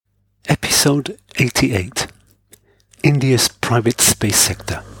Episode 88, India's Private Space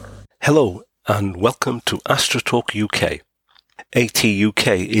Sector. Hello and welcome to Astrotalk UK.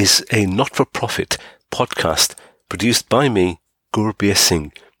 ATUK is a not-for-profit podcast produced by me, Gurbir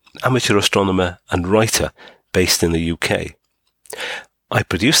Singh, amateur astronomer and writer based in the UK. I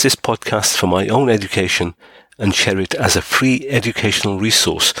produce this podcast for my own education and share it as a free educational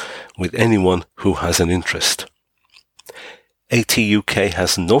resource with anyone who has an interest. ATUK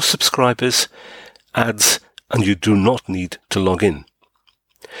has no subscribers, ads, and you do not need to log in.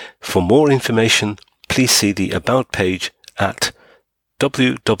 For more information, please see the About page at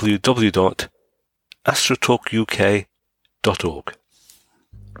www.astrotalkuk.org.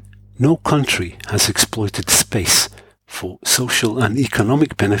 No country has exploited space for social and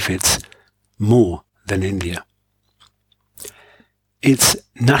economic benefits more than India. Its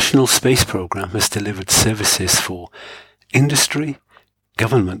national space program has delivered services for industry,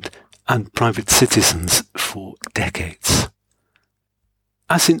 government, and private citizens for decades.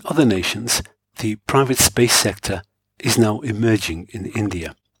 As in other nations, the private space sector is now emerging in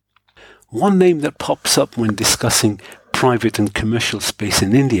India. One name that pops up when discussing private and commercial space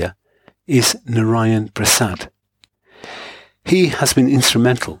in India is Narayan Prasad. He has been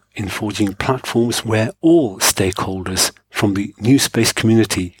instrumental in forging platforms where all stakeholders from the new space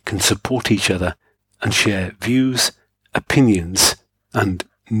community can support each other and share views, opinions, and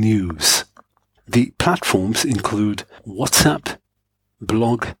news. The platforms include WhatsApp,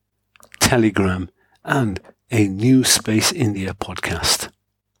 blog, Telegram, and a new Space India podcast.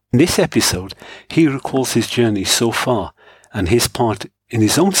 In this episode, he recalls his journey so far and his part in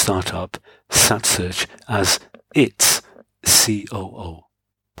his own startup, SatSearch, as its COO.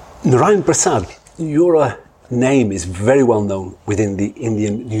 Narayan Prasad, your name is very well known within the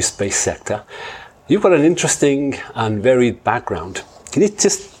Indian new space sector. You've got an interesting and varied background. Can you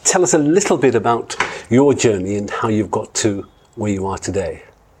just tell us a little bit about your journey and how you've got to where you are today?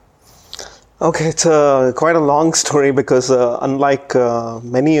 Okay, it's quite a long story because unlike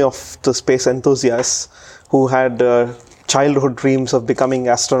many of the space enthusiasts who had childhood dreams of becoming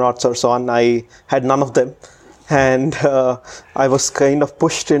astronauts or so on, I had none of them. And I was kind of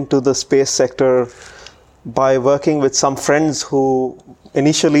pushed into the space sector by working with some friends who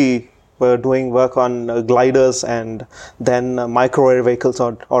initially were doing work on gliders and then micro-air vehicles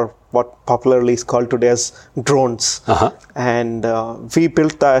or what popularly is called today as drones. Uh-huh. And we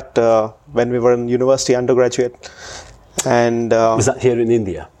built that when we were in university undergraduate. And was that here in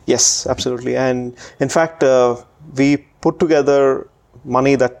India? Yes, absolutely. And in fact, we put together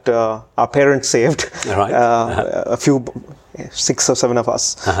money that our parents saved, right. A few, 6 or 7 of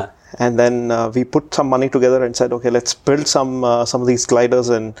us. Uh-huh. And then we put some money together and said, okay, let's build some of these gliders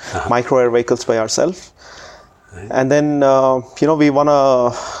and micro-air vehicles by ourselves. Right. And then, we won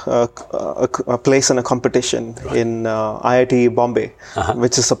a place in a competition in IIT Bombay,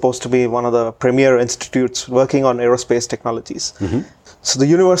 which is supposed to be one of the premier institutes working on aerospace technologies. Mm-hmm. So the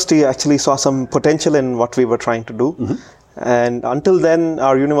university actually saw some potential in what we were trying to do. Mm-hmm. And until then,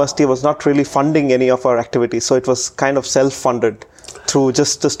 our university was not really funding any of our activities. So it was kind of self-funded through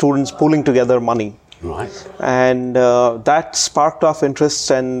just the students pooling together money. Right. And that sparked off interest,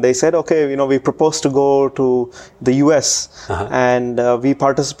 and they said, okay, we propose to go to the US. And we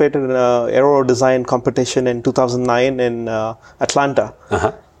participated in an aero design competition in 2009 in Atlanta.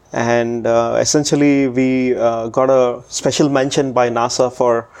 And essentially we got a special mention by NASA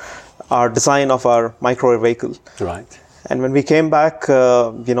for our design of our micro-air vehicle. Right. And when we came back,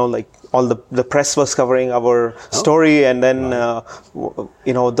 all the press was covering our story, and then the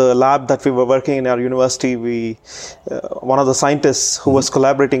lab that we were working in our university, one of the scientists who was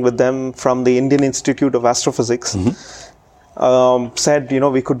collaborating with them from the Indian Institute of Astrophysics said,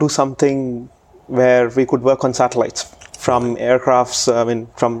 we could do something where we could work on satellites from aircrafts,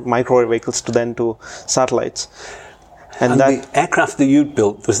 from micro-air vehicles to satellites. And the aircraft that you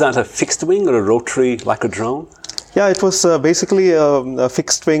built, was that a fixed wing or a rotary like a drone? Yeah, it was basically a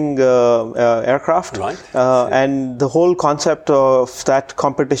fixed-wing aircraft. Right. And the whole concept of that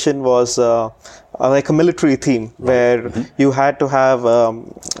competition was like a military theme, where you had to have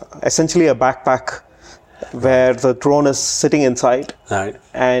essentially a backpack where the drone is sitting inside. Right.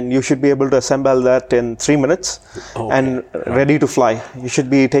 And you should be able to assemble that in 3 minutes and ready to fly. You should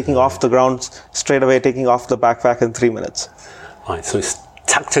be taking off the ground straight away, taking off the backpack in 3 minutes. Right, so it's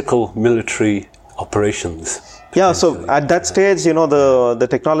tactical military operations. Yeah, so at that stage, the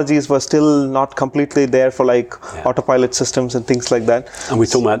technologies were still not completely there for autopilot systems and things like that. And we're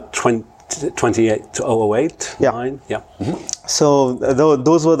talking about 28 to 008, yeah. 9, yeah. Mm-hmm. So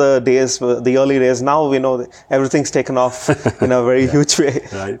those were the days, the early days. Now, everything's taken off in a very huge way.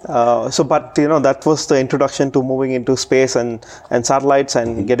 Right. But that was the introduction to moving into space and satellites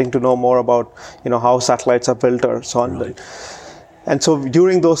and getting to know more about, how satellites are built or so on. Right. And so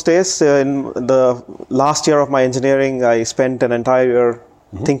during those days, in the last year of my engineering, I spent an entire year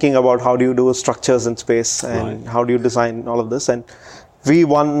thinking about how do you do structures in space and how do you design all of this. And we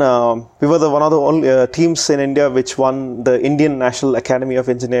won. We were one of the only teams in India which won the Indian National Academy of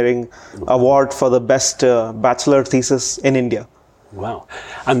Engineering award for the best bachelor thesis in India. Wow!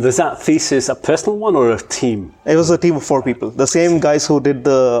 And was that thesis a personal one or a team? It was a team of 4 people. The same guys who did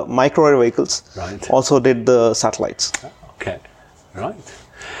the microwave vehicles also did the satellites. Okay, right.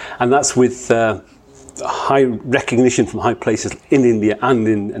 And that's with high recognition from high places in India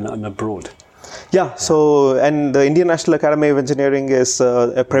and abroad. Yeah, so, and the Indian National Academy of Engineering is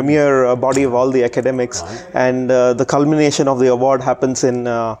a premier body of all the academics, and the culmination of the award happens in,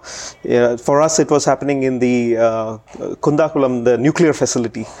 for us it was happening in the Kundakulam, the nuclear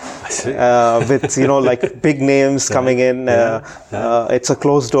facility, with, like big names coming in. It's a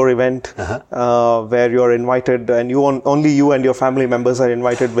closed door event where you're invited, and only you and your family members are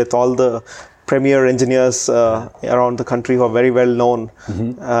invited, with all the premier engineers around the country who are very well known.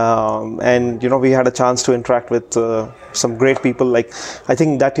 And we had a chance to interact with some great people. Like, I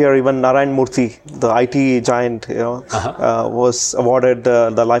think that year even Narayan Murthy, the IT giant, was awarded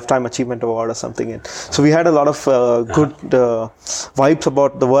the Lifetime Achievement Award or something. And so we had a lot of good vibes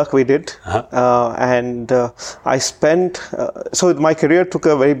about the work we did. And I spent, so my career took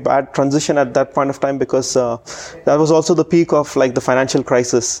a very bad transition at that point of time, because that was also the peak of like the financial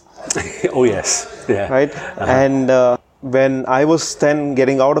crisis. Oh yes, yeah. Right, and when I was then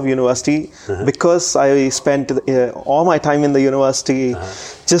getting out of university, because I spent all my time in the university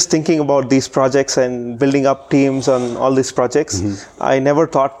just thinking about these projects and building up teams on all these projects, I never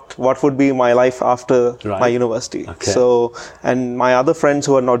thought what would be my life after my university. Okay. So, and my other friends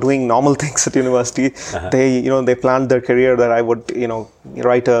who are not doing normal things at university, they planned their career that I would,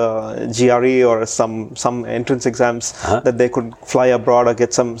 write a GRE or some entrance exams that they could fly abroad or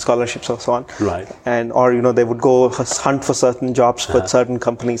get some scholarships or so on. Right. And or they would go hunt for certain jobs with certain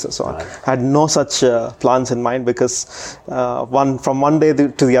companies and so on. I had no such plans in mind, because from one day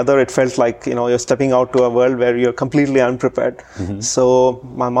to the other, it felt like you're stepping out to a world where you're completely unprepared. So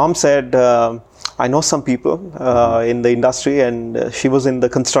my mom said, I know some people in the industry, and she was in the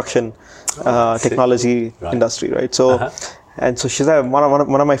construction technology industry, right? So. And so she said,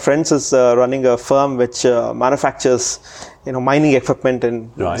 one of my friends is running a firm which manufactures, mining equipment and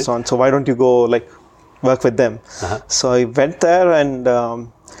so on. So why don't you go work with them? So I went there, and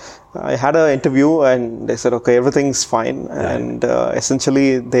I had an interview, and they said, okay, everything's fine. And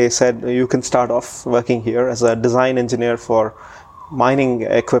essentially they said, you can start off working here as a design engineer for mining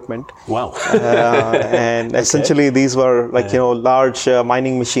equipment. Wow. And essentially these were large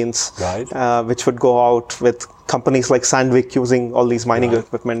mining machines, which would go out with companies like Sandvik using all these mining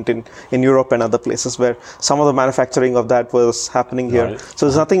equipment in Europe and other places, where some of the manufacturing of that was happening here. So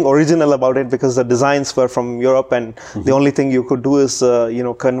there's nothing original about it, because the designs were from Europe, and the only thing you could do is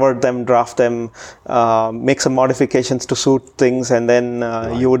convert them, draft them, make some modifications to suit things, and then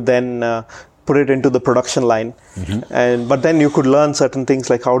you would then put it into the production line. But then you could learn certain things,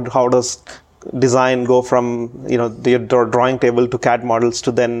 like how does design go from the drawing table to CAD models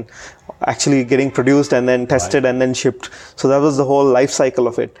to then actually getting produced and then tested and then shipped. So that was the whole life cycle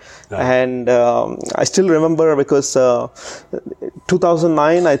of it. And I still remember, because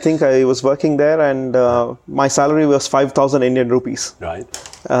 2009 I think I was working there, and my salary was 5,000 Indian rupees. And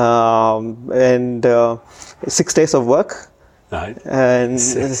 6 days of work. And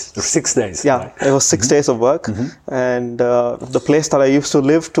 6 days. Yeah, it was 6 days of work. And the place that I used to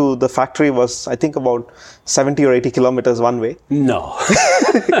live to the factory was, I think, about 70 or 80 kilometers one way. No.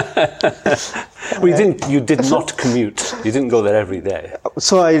 You did not commute. You didn't go there every day.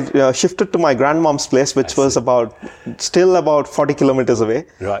 So I shifted to my grandmom's place, which was still about 40 kilometers away.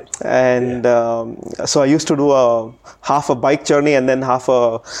 Right. And so I used to do half a bike journey and then half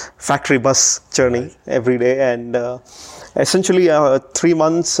a factory bus journey every day. And essentially 3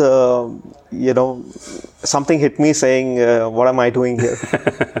 months, something hit me saying, what am I doing here?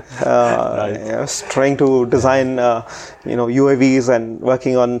 I was trying to design, UAVs and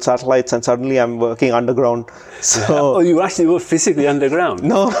working on satellites, and suddenly I'm working underground. So you actually were physically underground?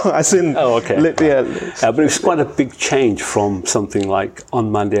 No, as in... Oh, okay. But it was quite a big change from something like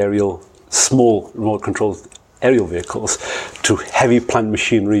unmanned aerial, small remote controlled aerial vehicles to heavy plant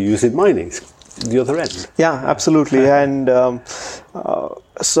machinery used in mining. the other end. Yeah, absolutely. And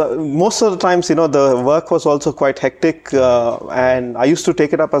so most of the times, the work was also quite hectic, and I used to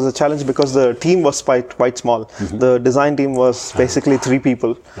take it up as a challenge because the team was quite small. Mm-hmm. The design team was basically 3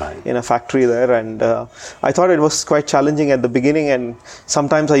 people in a factory there, and I thought it was quite challenging at the beginning, and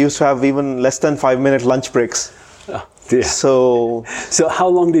sometimes I used to have even less than 5-minute lunch breaks. Oh, dear. So how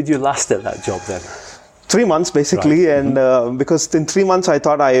long did you last at that job then? 3 months basically, and because in 3 months I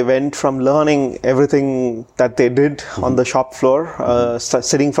thought I went from learning everything that they did on the shop floor,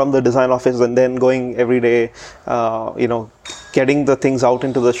 sitting from the design office and then going every day, getting the things out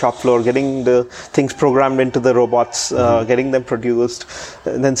into the shop floor, getting the things programmed into the robots, getting them produced,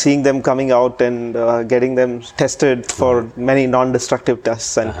 and then seeing them coming out and getting them tested for many non-destructive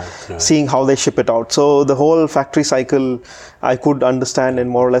tests, and seeing how they ship it out. So the whole factory cycle I could understand in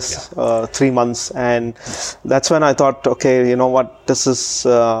more or less 3 months, and that's when I thought, okay, you know what, this is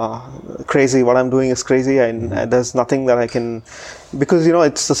crazy. What I'm doing is crazy, and there's nothing that I can, because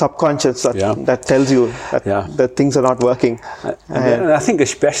it's the subconscious that tells you that things are not working. And I think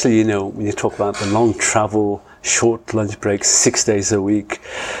especially, when you talk about the long travel, short lunch breaks, 6 days a week,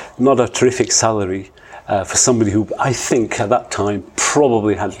 not a terrific salary for somebody who I think at that time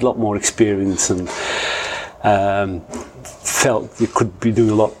probably had a lot more experience and felt you could be doing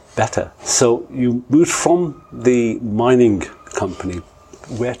a lot better. So you moved from the mining company,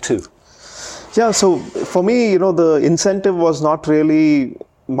 where to? Yeah, so for me, the incentive was not really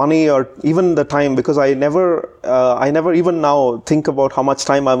money or even the time, because I never even now think about how much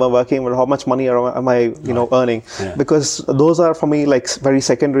time I'm working or how much money am I earning, because those are for me like very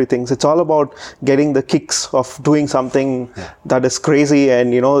secondary things. It's all about getting the kicks of doing something that is crazy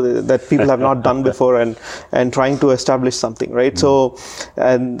and that people have not done before, and trying to establish something, right? So,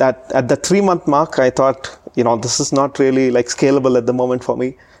 and that at the 3-month mark, I thought, this is not really like scalable at the moment for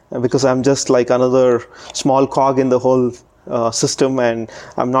me, because I'm just like another small cog in the whole system, and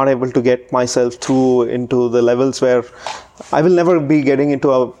I'm not able to get myself through into the levels where I will never be getting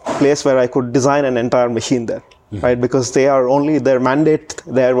into a place where I could design an entire machine there, right? Because their mandate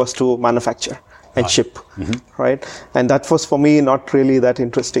there was to manufacture and ship, right? And that was for me not really that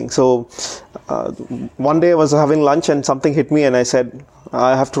interesting. So one day I was having lunch and something hit me, and I said,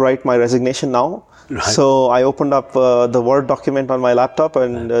 I have to write my resignation now. Right. So I opened up the Word document on my laptop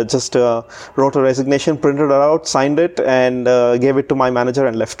and just wrote a resignation, printed it out, signed it, and gave it to my manager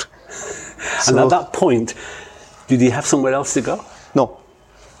and left. And at that point, did you have somewhere else to go? No.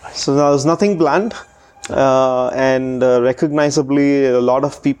 So there was nothing planned. And recognizably, a lot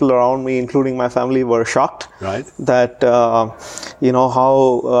of people around me, including my family, were shocked that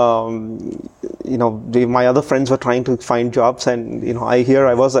my other friends were trying to find jobs, and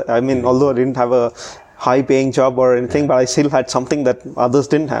although I didn't have a high-paying job or anything, but I still had something that others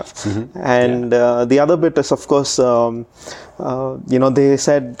didn't have. And the other bit is, of course, they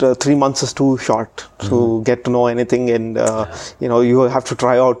said 3 months is too short to get to know anything, and you have to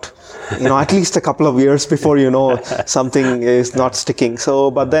try out at least a couple of years before something is not sticking.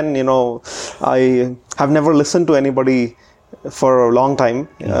 So, but then I have never listened to anybody for a long time,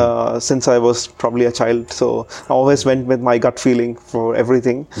 since I was probably a child. So I always went with my gut feeling for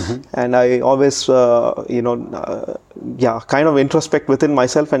everything. And I always, kind of introspect within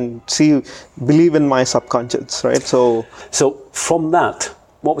myself and believe in my subconscious, right? So from that,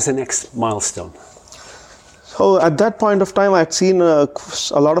 what was the next milestone? So at that point of time, I'd seen a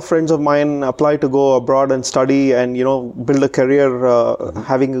lot of friends of mine apply to go abroad and study and, build a career,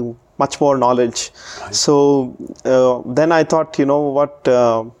 having much more knowledge. Right. So then I thought,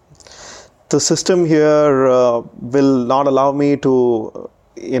 the system here will not allow me to,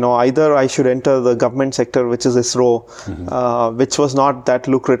 either I should enter the government sector, which is ISRO, which was not that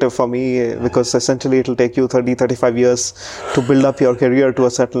lucrative for me, because essentially it will take you 30-35 years to build up your career to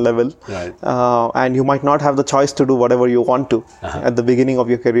a certain level. Right. And you might not have the choice to do whatever you want to at the beginning of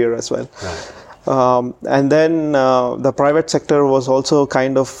your career as well. Right. And then the private sector was also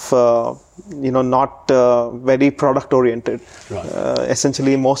kind of, not very product oriented. Right.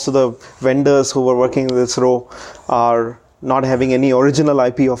 Essentially, most of the vendors who were working with ISRO are not having any original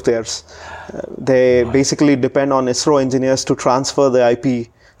IP of theirs. They basically depend on ISRO engineers to transfer the IP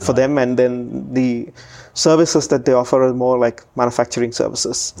for them, and then the services that they offer are more like manufacturing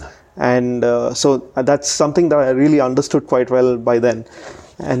services. And so that's something that I really understood quite well by then.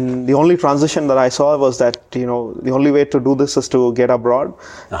 And the only transition that I saw was that, the only way to do this is to get abroad.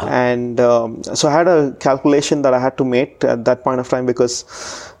 And so I had a calculation that I had to make at that point of time, because,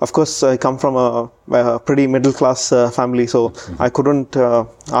 of course, I come from a a pretty middle class family, so I couldn't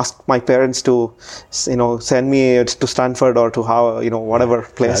ask my parents to, send me to Stanford or to whatever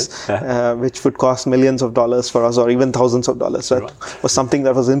place, which would cost millions of dollars for us, or even thousands of dollars. That was something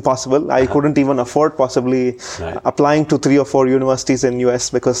that was impossible. I couldn't even afford possibly applying to 3 or 4 universities in US,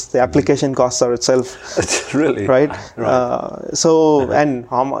 because the application costs are itself really right. And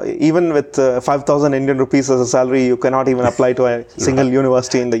even with 5,000 Indian rupees as a salary, you cannot even apply to a single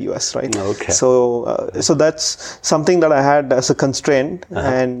university in the US, right? Okay. So that's something that I had as a constraint,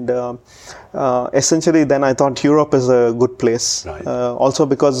 and essentially then I thought Europe is a good place. Right. Also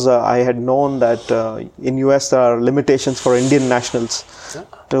because I had known that in US there are limitations for Indian nationals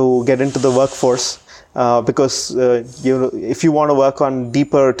to get into the workforce. Because if you want to work on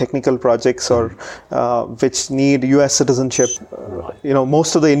deeper technical projects or which need US citizenship,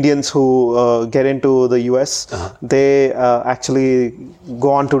 most of the Indians who get into the US, they actually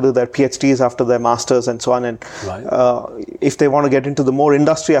go on to do their PhDs after their masters and so on. And if they want to get into the more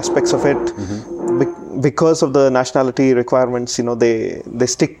industry aspects of it, because of the nationality requirements, they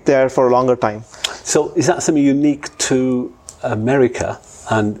stick there for a longer time. So is that something unique to America?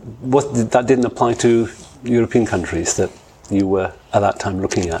 And that didn't apply to European countries that you were at that time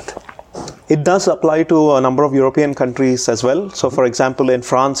looking at? It does apply to a number of European countries as well. So, for example, in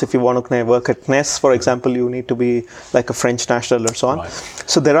France, if you want to work at CNES, for example, you need to be like a French national or so on.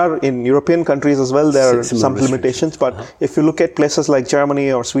 So there are, in European countries as well, there are some limitations. But if you look at places like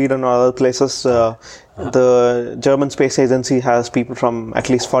Germany or Sweden or other places, the German Space Agency has people from at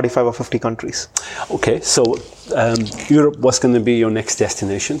least 45 or 50 countries. Okay, so Europe was going to be your next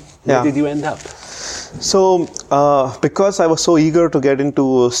destination. Where did you end up? So, because I was so eager to get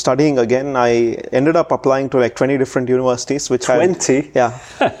into studying again, I ended up applying to like 20 different universities, which 20?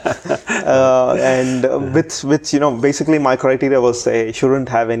 And with basically my criteria was they shouldn't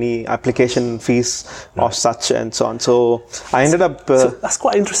have any application fees or such and so on. So I ended up. So that's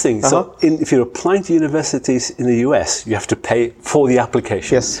quite interesting. So if you're applying to universities in the US, you have to pay for the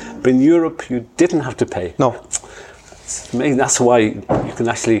application. Yes. But in Europe, you didn't have to pay. No. It's amazing. That's why you can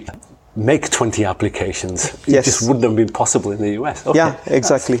actually make 20 applications. It just wouldn't have been possible in the US. Okay. Yeah,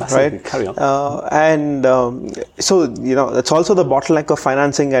 exactly. Right. Carry on. So it's also the bottleneck of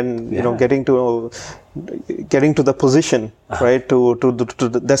financing and getting to the position, right, to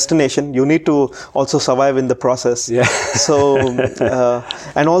the destination. You need to also survive in the process. Yeah. So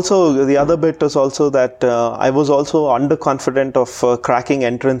and also the other bit is also that I was also underconfident of cracking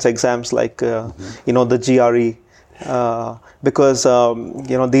entrance exams like the GRE. Because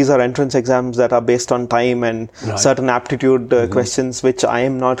these are entrance exams that are based on time and certain aptitude questions, which I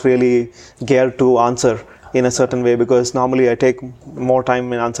am not really geared to answer in a certain way, because normally I take more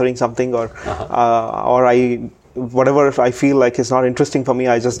time in answering something, or whatever if I feel like it's not interesting for me,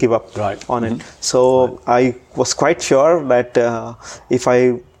 I just give up on it. So I was quite sure that if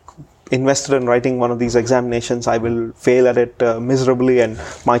I invested in writing one of these examinations, I will fail at it miserably, and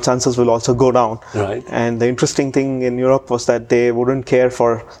my chances will also go down. Right. And the interesting thing in Europe was that they wouldn't care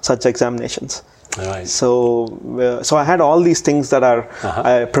for such examinations. Right. So I had all these things that are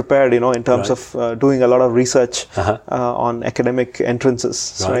I prepared, in terms of doing a lot of research on academic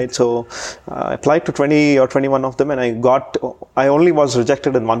entrances. Right. So I applied to 20 or 21 of them, and I only was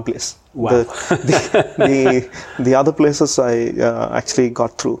rejected in one place. Wow. The other places I actually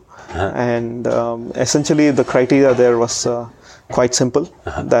got through. And essentially the criteria there was quite simple,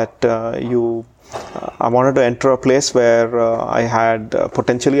 that I wanted to enter a place where I had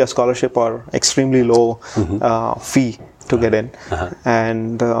potentially a scholarship or extremely low fee to get in.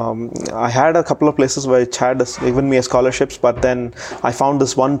 And I had a couple of places which had given me scholarships, but then I found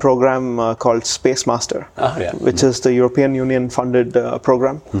this one program called Space Master, which is the European Union funded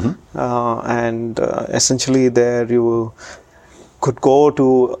program. And essentially there you could go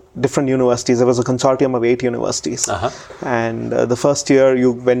to different universities. There was a consortium of 8 universities. And the first year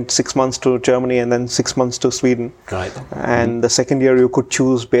you went 6 months to Germany and then 6 months to Sweden. Right. And the second year you could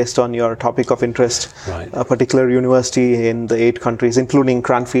choose based on your topic of interest a particular university in the 8 countries, including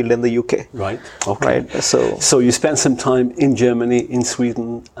Cranfield in the UK. Right. Okay. Right. So you spent some time in Germany, in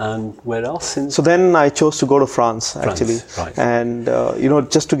Sweden, and where else? So then I chose to go to France, actually. Right. And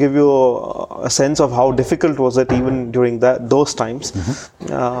just to give you a sense of how difficult was it even during those times.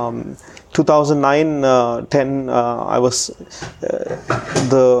 2009-10, I was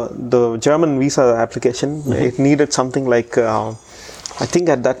the German visa application. It needed something like I think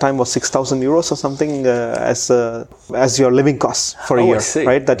at that time was 6,000 euros or something as your living costs for a year,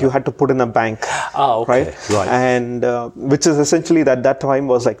 right? That you had to put in a bank, okay. right? And which is essentially that time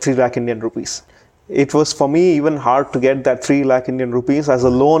was like 3 lakh Indian rupees. it was for me even hard to get that 3 lakh Indian rupees as a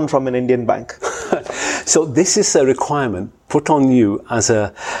loan from an Indian bank. So this is a requirement put on you as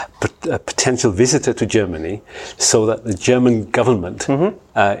a potential visitor to Germany, so that the German government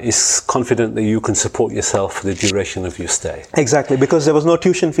is confident that you can support yourself for the duration of your stay. Exactly, because there was no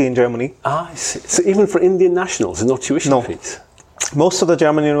tuition fee in Germany. I see. So even for Indian nationals, there's no tuition fees? Most of the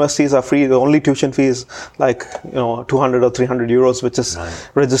German universities are free. The only tuition fee is like 200 or 300 euros, which is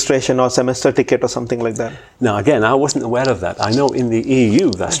registration or semester ticket or something like that. Now again, I wasn't aware of that. I know in the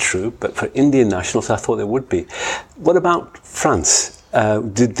EU that's true, but for Indian nationals I thought there would be. What about France?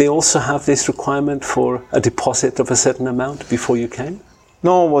 Did they also have this requirement for a deposit of a certain amount before you came?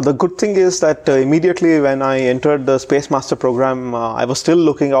 No, well, the good thing is that immediately when I entered the Space Master program, I was still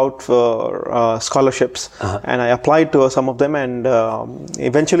looking out for scholarships, and I applied to some of them, and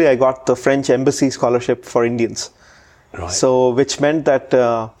eventually I got the French Embassy scholarship for Indians. Right. So, which meant that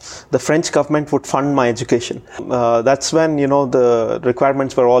the French government would fund my education. That's when, the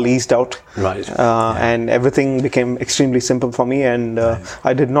requirements were all eased out. Right. And everything became extremely simple for me, and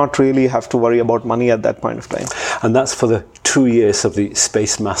I did not really have to worry about money at that point of time. And that's for the 2 years of the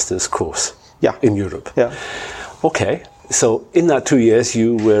Space Masters course in Europe. Yeah. Okay. So, in that 2 years,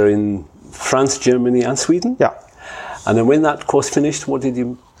 you were in France, Germany, and Sweden? Yeah. And then when that course finished, what did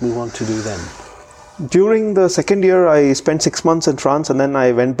you move on to do then? During the second year, I spent 6 months in France, and then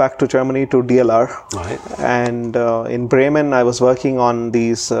I went back to Germany to DLR. Right. And in Bremen, I was working on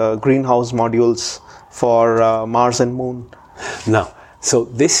these greenhouse modules for Mars and Moon. Now, so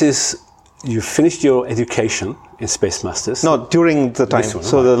this is, you finished your education in Space Masters? No, during the time.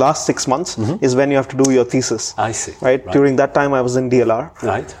 So the last 6 months is when you have to do your thesis. I see. Right? During that time, I was in DLR.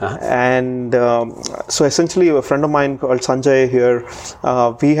 Right. And so essentially, a friend of mine called Sanjay here,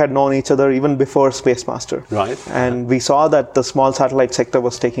 we had known each other even before Space Master. Right. And we saw that the small satellite sector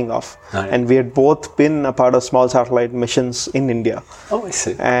was taking off. Right. And we had both been a part of small satellite missions in India. Oh, I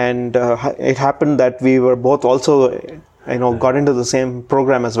see. And it happened that we were both also got into the same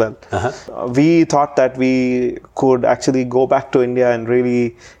program as well. We thought that we could actually go back to India and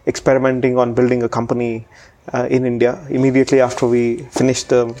really experimenting on building a company in India immediately after we finished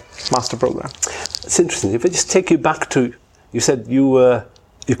the master program. It's interesting. If I just take you back to, you said you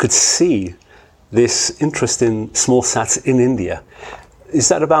could see this interest in small sats in India. Is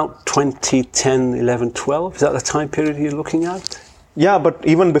that about 2010, 11, 12? Is that the time period you're looking at? Yeah, but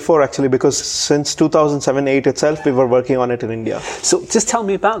even before actually, because since 2007-8 itself, we were working on it in India. So just tell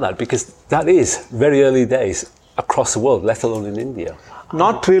me about that, because that is very early days across the world, let alone in India.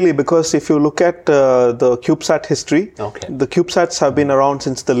 Not really, because if you look at the CubeSat history, the CubeSats have been around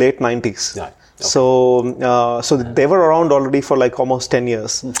since the late 90s. Right. Okay. So they were around already for like almost 10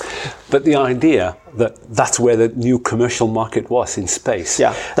 years. But the idea that that's where the new commercial market was in space,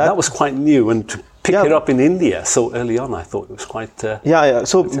 that was quite new, and to pick it up in India so early on, I thought it was quite...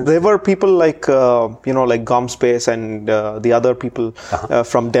 So there were people like, like GomSpace and the other people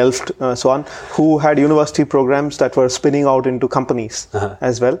from Delft, so on, who had university programs that were spinning out into companies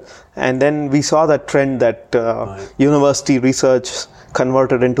as well. And then we saw that trend that university research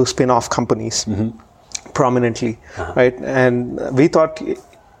converted into spin-off companies prominently, right? And we thought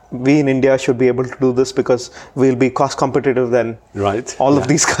we in India should be able to do this because we'll be cost competitive than all of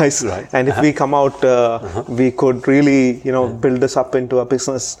these guys. Right. And if we come out, we could really, build this up into a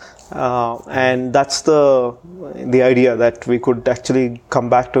business. And that's the idea, that we could actually come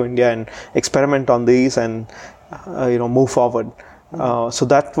back to India and experiment on these and, move forward. So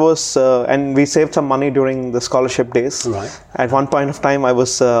that was, and we saved some money during the scholarship days. Right. At one point of time, I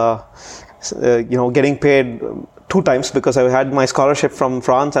was, getting paid 2 times because I had my scholarship from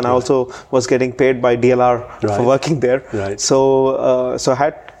France, and I also was getting paid by DLR for working there. Right. So I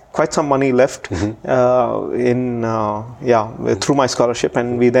had quite some money left through my scholarship,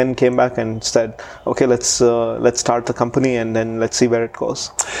 and we then came back and said, okay, let's start the company and then let's see where it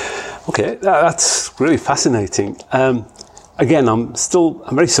goes. Okay, that's really fascinating. Again, I'm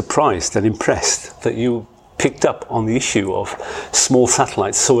very surprised and impressed that you picked up on the issue of small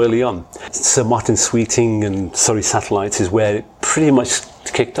satellites so early on. Sir Martin Sweeting and Surrey Satellites is where it pretty much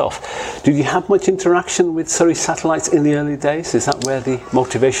kicked off. Did you have much interaction with Surrey Satellites in the early days? Is that where the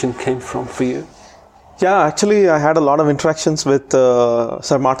motivation came from for you? Yeah, actually, I had a lot of interactions with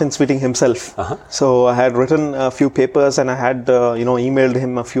Sir Martin Sweeting himself. So I had written a few papers, and I had emailed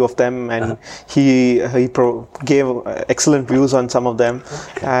him a few of them, and he gave excellent views on some of them.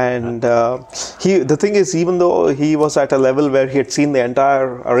 Okay. And the thing is, even though he was at a level where he had seen the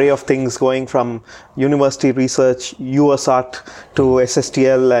entire array of things going from university research, USART to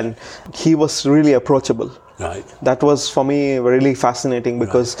SSTL, and he was really approachable. Right. That was for me really fascinating,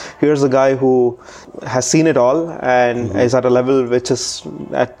 because here's a guy who has seen it all and is at a level which is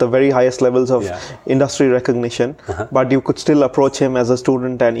at the very highest levels of industry recognition, but you could still approach him as a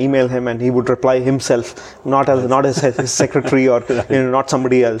student and email him, and he would reply himself, not as his secretary or not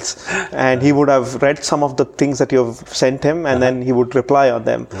somebody else. And he would have read some of the things that you have sent him, and then he would reply on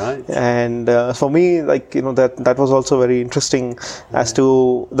them. Right. And for me, like, that was also very interesting as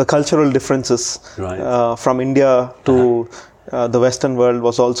to the cultural differences from India to the Western world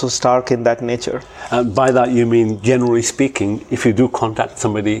was also stark in that nature. And by that you mean, generally speaking, if you do contact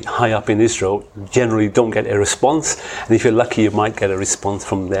somebody high up in ISRO, generally don't get a response, and if you're lucky you might get a response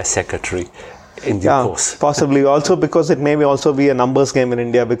from their secretary in due course. Possibly. Also because it may also be a numbers game in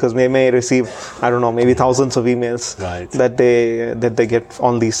India, because they may receive, I don't know, maybe thousands of emails that they get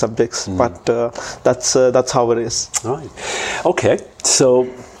on these subjects. But that's how it is. Right. Okay. So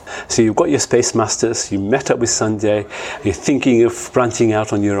you've got your Space Masters, you met up with Sanjay, you're thinking of branching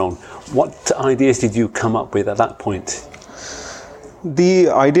out on your own. What ideas did you come up with at that point? The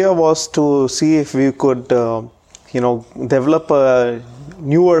idea was to see if we could, develop a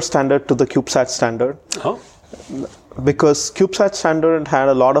newer standard to the CubeSat standard. Oh. Because CubeSat standard had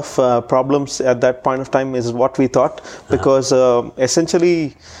a lot of problems at that point of time, is what we thought. Because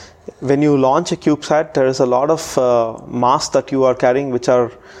essentially, when you launch a CubeSat, there is a lot of mass that you are carrying, which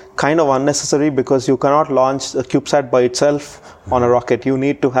are kind of unnecessary, because you cannot launch a CubeSat by itself on a rocket. You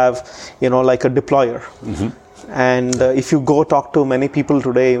need to have, like a deployer. And if you go talk to many people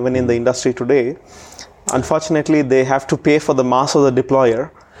today, even in the industry today, unfortunately, they have to pay for the mass of the deployer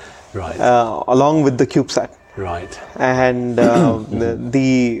along with the CubeSat. Right. And I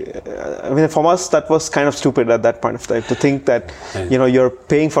mean, for us, that was kind of stupid at that point of time, to think that, you're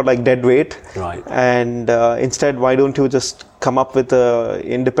paying for like dead weight. Right. And instead, why don't you just come up with a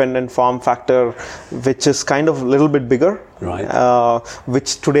independent form factor, which is kind of a little bit bigger. Right.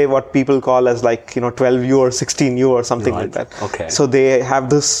 Which today what people call as like, 12U or 16U or something like that. Okay. So they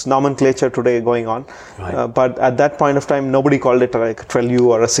have this nomenclature today going on. Right. But at that point of time, nobody called it like a 12U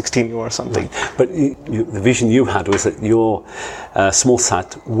or a 16U or something. Right. But the vision you had was that your small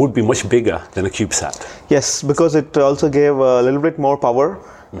sat would be much bigger than a CubeSat. Yes, because it also gave a little bit more power.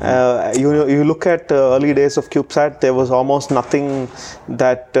 You look at early days of CubeSat, there was almost nothing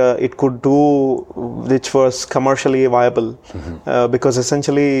that it could do which was commercially viable, because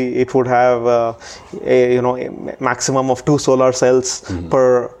essentially it would have a maximum of 2 solar cells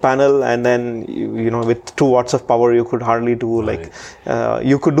per panel, and then with 2 watts of power you could hardly do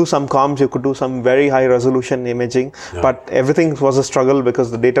you could do some comms, you could do some very high resolution imaging, but everything was a struggle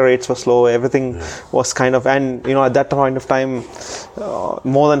because the data rates were slow. Everything was kind of, and at that point of time,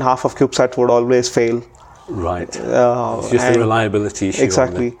 more than half of CubeSat would always fail. Right. It's just a reliability issue.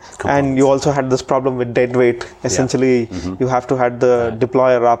 Exactly. And you also had this problem with dead weight. Essentially, you have to have the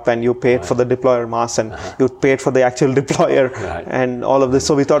deployer up, and you paid for the deployer mass, and you paid for the actual deployer, and all of this.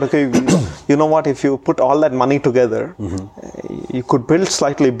 So we thought, okay, you know what, if you put all that money together, you could build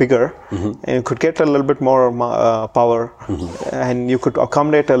slightly bigger, and you could get a little bit more power, and you could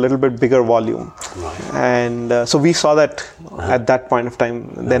accommodate a little bit bigger volume. Right. And so we saw that at that point of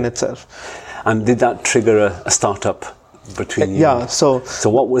time then itself. And did that trigger a startup between you? Yeah. So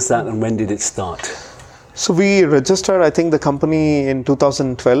what was that, and when did it start? So we registered, I think, the company in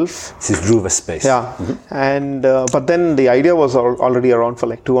 2012. This is Dhruva Space. Yeah. And but then the idea was already around for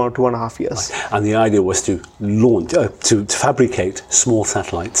like 2.5 years. Right. And the idea was to launch, to fabricate small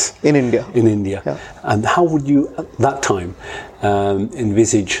satellites in India. In India. Yeah. And how would you, at that time,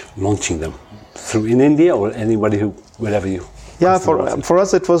 envisage launching them? Through in India, or anybody wherever you? Yeah, for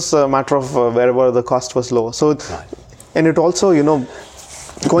us it was a matter of wherever the cost was low. So, and it also,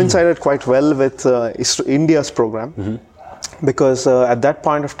 coincided quite well with India's program, because at that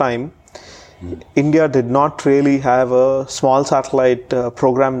point of time, India did not really have a small satellite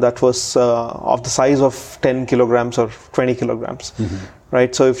program that was of the size of 10 kilograms or 20 kilograms.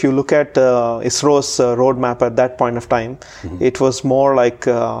 Right. So if you look at ISRO's roadmap at that point of time, it was more like,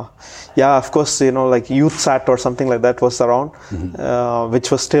 of course, like YouthSat or something like that was around, which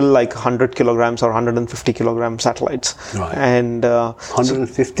was still like 100 kilograms or 150 kilogram satellites. Right. And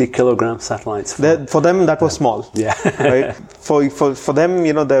 150 kilogram satellites. For them, that was small. Yeah. Right. For them,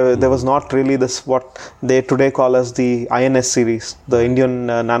 there was not really this what they today call as the INS series, the Indian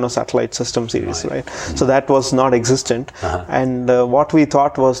Nano Satellite System series. Right. So that was not existent, and what we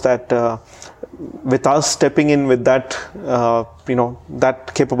thought was that with us stepping in with that,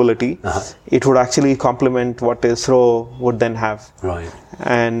 that capability, it would actually complement what ISRO would then have. Right.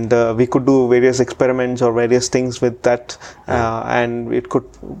 And we could do various experiments or various things with that, and it could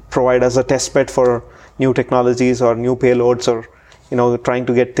provide us a test bed for new technologies or new payloads, or trying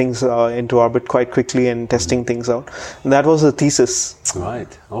to get things into orbit quite quickly and testing things out. And that was the thesis.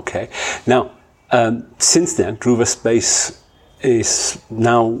 Right. Okay. Now, since then, Dhruva Space is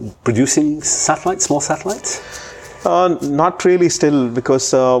now producing satellites, small satellites? Not really still,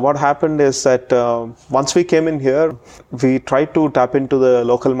 because what happened is that once we came in here, we tried to tap into the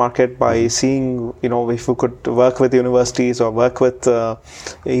local market by seeing, if we could work with universities or work with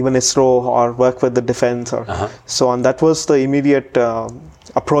even ISRO or work with the defense or so on. That was the immediate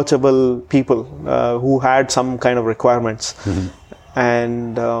approachable people who had some kind of requirements.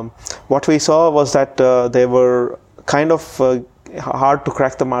 And what we saw was that they were kind of hard to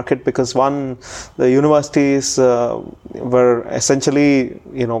crack the market, because one, the universities were essentially,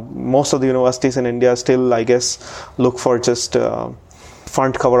 most of the universities in India still, I guess, look for just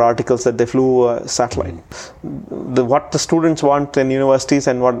front cover articles that they flew a satellite. What the students want in universities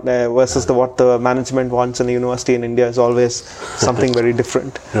and what versus what the management wants in the university in India is always something very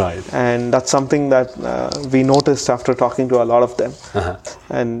different. Right. And that's something that we noticed after talking to a lot of them.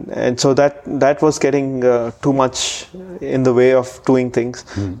 And so that was getting too much in the way of doing things.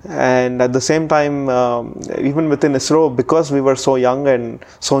 And at the same time, even within ISRO, because we were so young and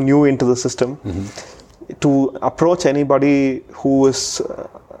so new into the system, to approach anybody who is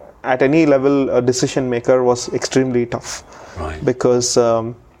at any level a decision maker was extremely tough. Right. Because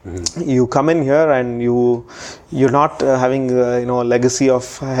you come in here and you're not having a legacy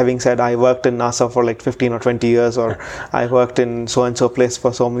of having said I worked in NASA for like 15 or 20 years, or I worked in so and so place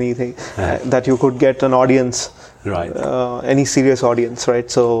for so many things, that you could get an audience. Right. Any serious audience, right?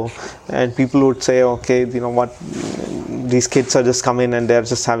 So, and people would say, okay, what, these kids are just coming and they're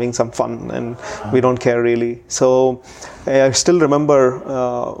just having some fun, and we don't care really. So, I still remember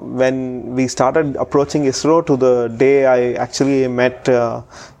when we started approaching ISRO to the day I actually met the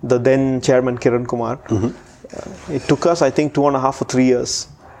then chairman Kiran Kumar. It took us, I think, 2.5 or 3 years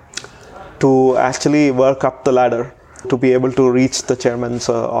to actually work up the ladder to be able to reach the chairman's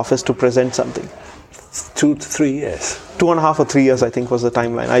office to present something. 2 to 3 years. 2.5 or 3 years, I think, was the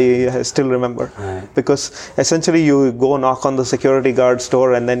timeline. I still remember. Right. Because essentially you go knock on the security guard's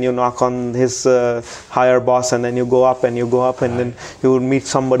door, and then you knock on his higher boss, and then you go up and then you would meet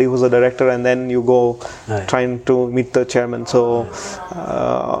somebody who's a director, and then you go trying to meet the chairman. So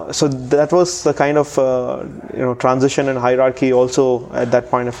so that was the kind of transition and hierarchy also at that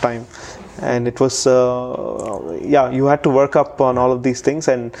point of time. And it was, you had to work up on all of these things,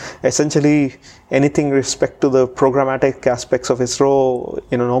 and essentially anything respect to the programmatic aspects of ISRO,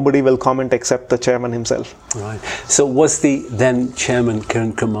 nobody will comment except the chairman himself. Right. So was the then chairman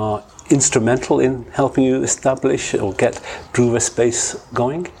Kiran Kumar instrumental in helping you establish or get Dhruva Space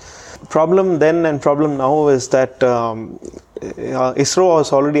going? Problem then and problem now is that ISRO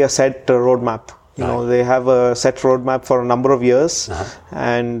has already a set roadmap. They have a set roadmap for a number of years,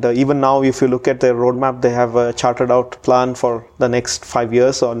 and even now, if you look at their roadmap, they have a charted out plan for the next 5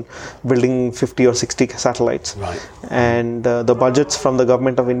 years on building 50 or 60 satellites. Right. And the budgets from the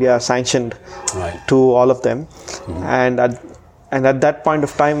government of India are sanctioned to all of them. And at that point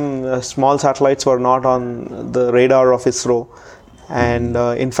of time, small satellites were not on the radar of ISRO. And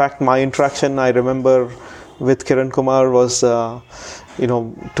in fact, my interaction, I remember, with Kiran Kumar was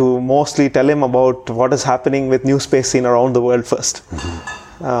to mostly tell him about what is happening with new space scene around the world first.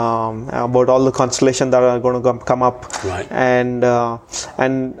 About all the constellations that are going to come up. Right. And that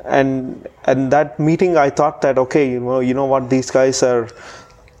meeting, I thought that, okay, you know what, these guys are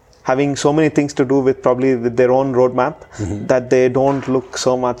having so many things to do with probably with their own roadmap that they don't look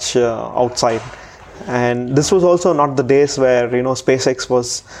so much outside. And this was also not the days where SpaceX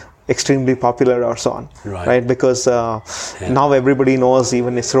was extremely popular or so on, right? Because now everybody knows,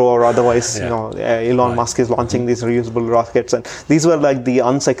 even ISRO or otherwise, Elon Musk is launching these reusable rockets, and these were like the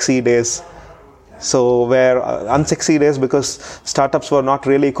unsexy days. So where unsexy days because startups were not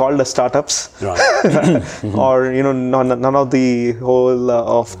really called as startups, or none of the whole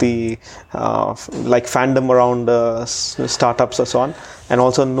of the like fandom around startups or so on, and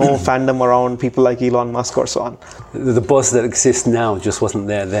also no fandom around people like Elon Musk or so on. The buzz that exists now just wasn't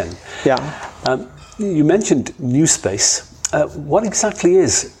there then. Yeah. You mentioned New Space. What exactly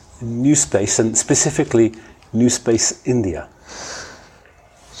is New Space, and specifically New Space India?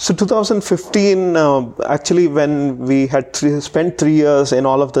 So 2015, actually, when we had spent 3 years in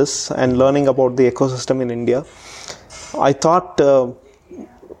all of this and learning about the ecosystem in India, I thought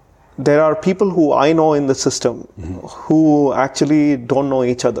there are people who I know in the system who actually don't know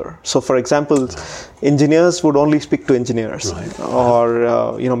each other. So, for example, engineers would only speak to engineers,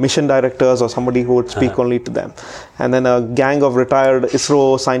 or mission directors or somebody who would speak only to them, and then a gang of retired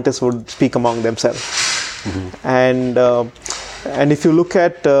ISRO scientists would speak among themselves. And if you look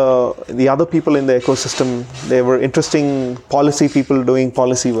at the other people in the ecosystem, they were interesting policy people doing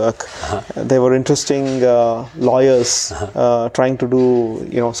policy work. They were interesting lawyers trying to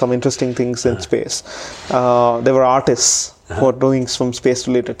do some interesting things in space. There were artists who are doing some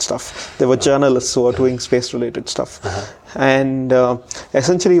space-related stuff. There were journalists who are doing space-related stuff. And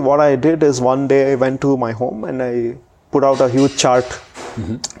essentially what I did is one day I went to my home and I put out a huge chart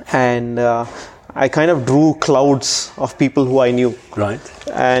and I kind of drew clouds of people who I knew,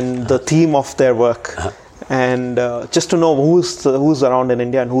 and the theme of their work, and just to know who's around in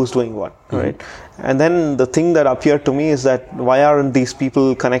India and who's doing what, right? And then the thing that appeared to me is that why aren't these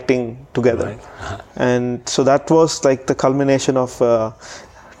people connecting together? And so that was like the culmination of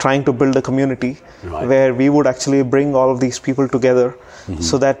trying to build a community where we would actually bring all of these people together.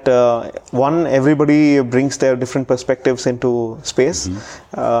 So that everybody brings their different perspectives into space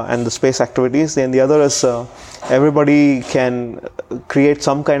and the space activities, and the other is everybody can create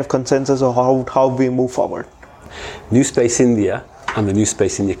some kind of consensus of how we move forward. New Space India and the New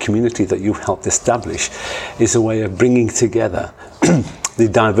Space India community that you helped establish is a way of bringing together the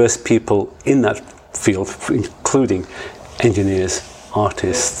diverse people in that field, including engineers,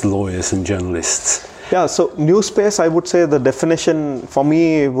 artists, lawyers and journalists. Yeah, so New Space, I would say the definition for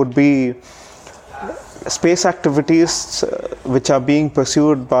me would be space activities which are being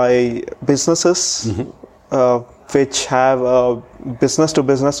pursued by businesses which have a business to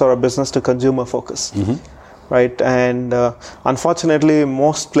business or a business to consumer focus. Right, and unfortunately,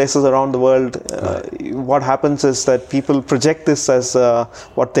 most places around the world, what happens is that people project this as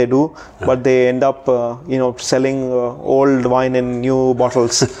what they do, but they end up, selling old wine in new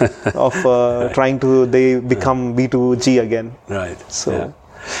bottles of they become B2G again. Right.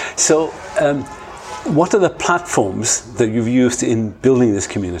 So, what are the platforms that you've used in building this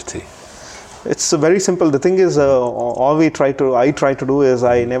community? It's very simple. The thing is, I try to do is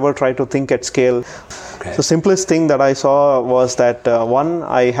I never try to think at scale. The simplest thing that I saw was that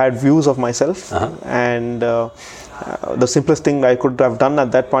I had views of myself, and the simplest thing I could have done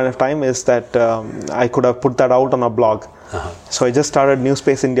at that point of time is that I could have put that out on a blog. So I just started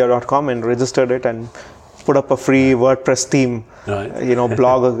newspaceindia.com and registered it and put up a free WordPress theme,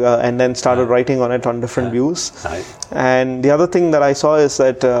 blog, and then started writing on it on different views. And the other thing that I saw is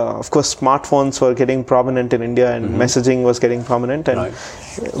that, of course, smartphones were getting prominent in India, and messaging was getting prominent, and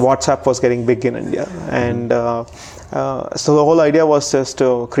WhatsApp was getting big in India. And so the whole idea was just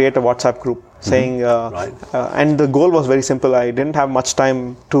to create a WhatsApp group saying, and the goal was very simple. I didn't have much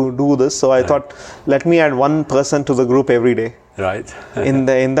time to do this, so I thought, let me add one person to the group every day. In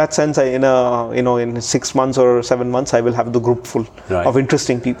that sense, in 6 months or 7 months, I will have the group full of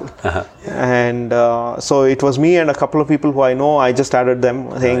interesting people. And so it was me and a couple of people who I know. I just added them,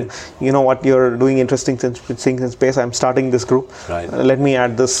 saying, you know what, you're doing interesting things in space. I'm starting this group. Let me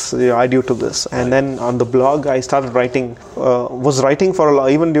add this. Add you to this. And then on the blog, I started writing. Was writing for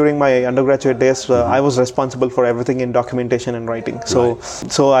even during my undergraduate days. I was responsible for everything in documentation and writing.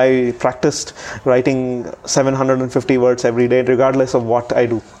 So I practiced writing 750 words every day, regardless of what I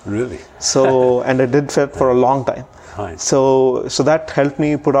do. Really? So, and I did that for a long time. So that helped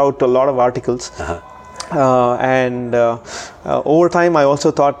me put out a lot of articles. And over time, I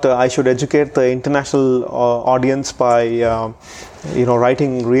also thought I should educate the international audience by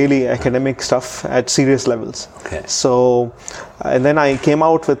writing really academic stuff at serious levels. So, and then I came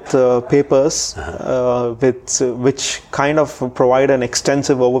out with papers which kind of provide an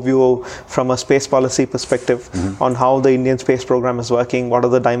extensive overview from a space policy perspective on how the Indian space program is working, what are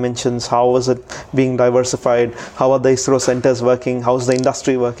the dimensions, how is it being diversified, how are the ISRO centers working, how is the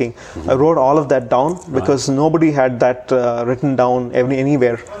industry working. I wrote all of that down because nobody had that written down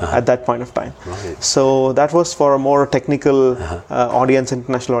anywhere at that point of time. So that was for a more technical audience,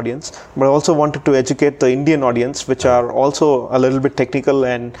 international audience, but I also wanted to educate the Indian audience, which are also a little bit technical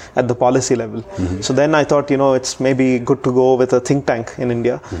and at the policy level. So then I thought, it's maybe good to go with a think tank in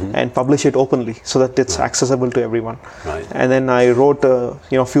India and publish it openly so that it's accessible to everyone. And then I wrote a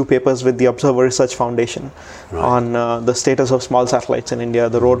few papers with the Observer Research Foundation on the status of small satellites in India,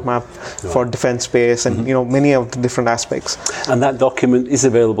 the roadmap for defense space, and many of the different aspects. And that document is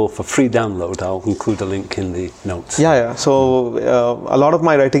available for free download. I'll include a link in the notes. So a lot of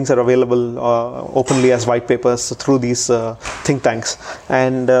my writings are available openly as white papers through these think tanks.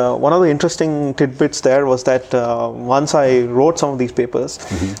 And one of the interesting tidbits there was that once I wrote some of these papers,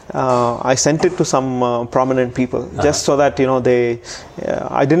 I sent it to some prominent people, just so that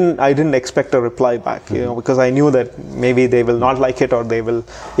I didn't expect a reply back, because I knew that maybe they will not like it, or they will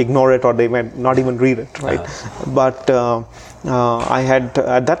ignore it, or they might not even read it, right? But I had,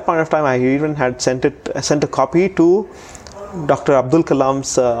 at that point of time, I even had sent a copy to Dr. Abdul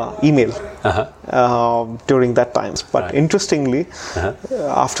Kalam's email during that time. But interestingly,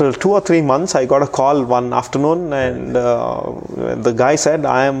 after 2 or 3 months, I got a call one afternoon, and the guy said,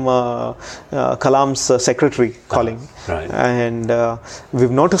 "I am Kalam's secretary calling, and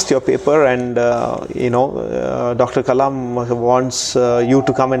we've noticed your paper, and Dr. Kalam wants you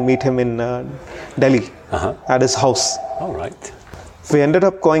to come and meet him in Delhi at his house." All right. We ended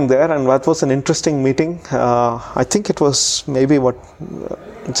up going there, and that was an interesting meeting. I think it was maybe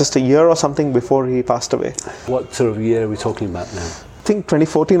just a year or something before he passed away. What sort of year are we talking about now? I think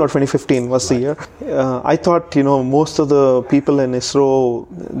 2014 or 2015 was the year. I thought, most of the people in ISRO,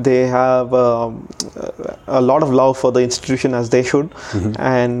 they have a lot of love for the institution, as they should,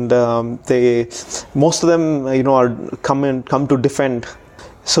 and most of them, are come to defend.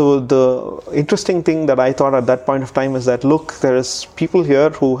 So the interesting thing that I thought at that point of time is that, look, there is people here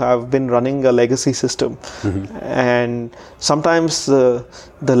who have been running a legacy system, and sometimes the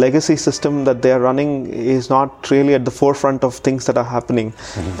legacy system that they are running is not really at the forefront of things that are happening.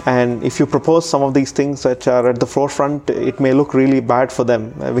 And if you propose some of these things that are at the forefront, it may look really bad for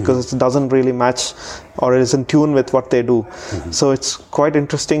them, because it doesn't really match or is in tune with what they do. So it's quite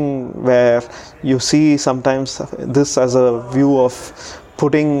interesting where you see sometimes this as a view of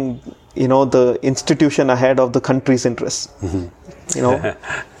putting the institution ahead of the country's interests.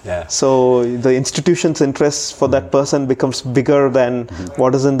 So the institution's interests for that person becomes bigger than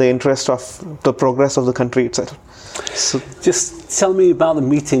what is in the interest of the progress of the country itself. So just tell me about the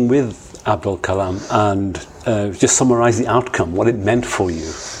meeting with Abdul Kalam, and just summarize the outcome, what it meant for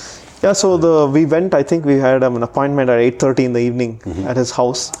you. Yeah, so we went, I think we had an appointment at 8:30 in the evening at his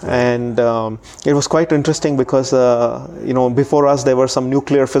house, and it was quite interesting because, before us there were some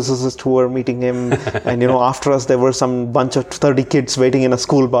nuclear physicists who were meeting him, and, after us there were some bunch of 30 kids waiting in a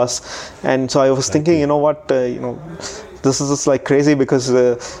school bus. And so I was thinking, this is just like crazy, because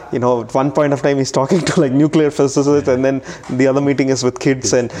at one point of time he's talking to like nuclear physicists, and then the other meeting is with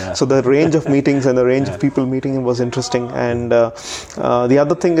kids, and so the range of meetings and the range of people meeting him was interesting. And the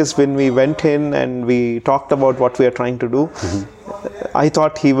other thing is, when we went in and we talked about what we are trying to do, I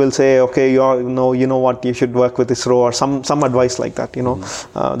thought he will say, okay, you know what, you should work with ISRO, or some advice like that,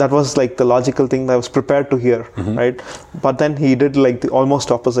 that was like the logical thing that I was prepared to hear, right? But then he did like the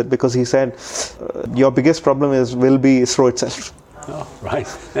almost opposite, because he said, your biggest problem will be ISRO itself. Oh, right.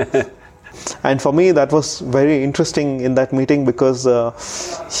 And for me, that was very interesting in that meeting, because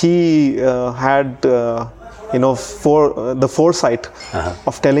he had the foresight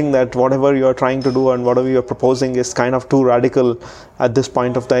of telling that whatever you're trying to do and whatever you're proposing is kind of too radical at this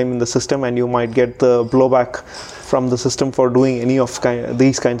point of time in the system, and you might get the blowback from the system for doing any of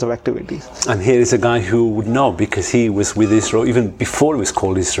these kinds of activities. And here is a guy who would know, because he was with ISRO even before it was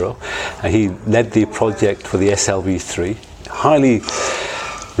called ISRO. He led the project for the SLV-3, highly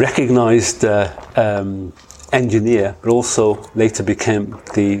recognized engineer, but also later became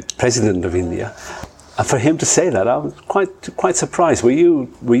the president of India. And for him to say that, I was quite surprised. Were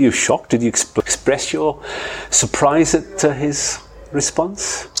you shocked? Did you express your surprise at his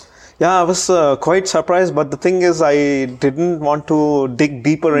response? Yeah, I was quite surprised, but the thing is, I didn't want to dig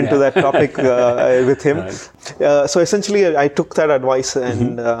deeper into that topic with him. Right. So essentially, I took that advice,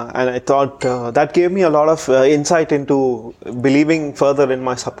 and I thought that gave me a lot of insight into believing further in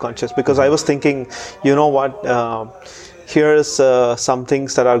my subconscious, because I was thinking, here's some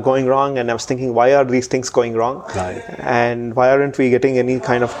things that are going wrong, and I was thinking, why are these things going wrong? Right. And why aren't we getting any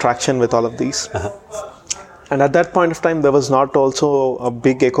kind of traction with all of these? And at that point of time, there was not also a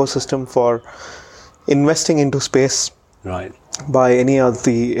big ecosystem for investing into space, right, by any of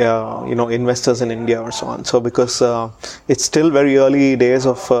the investors in India or so on. So because it's still very early days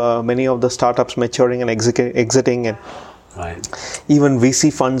of many of the startups maturing and exiting, and right, even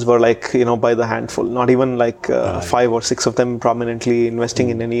VC funds were like by the handful, not even like 5 or 6 of them prominently investing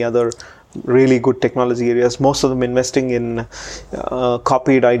in any other really good technology areas. Most of them investing in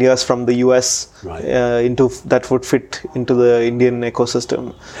copied ideas from the US, right, into that would fit into the Indian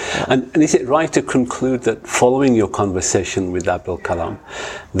ecosystem. And is it right to conclude that, following your conversation with Abdul Kalam,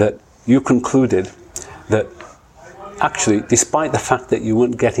 that you concluded that actually, despite the fact that you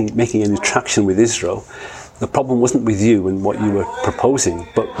weren't making any traction with ISRO, the problem wasn't with you and what you were proposing,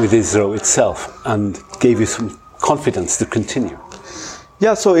 but with ISRO itself, and gave you some confidence to continue?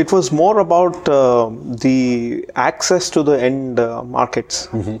 Yeah, so it was more about the access to the end markets,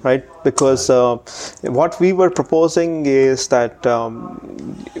 right? Because what we were proposing is that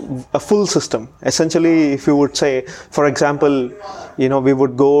a full system. Essentially, if you would say, for example, we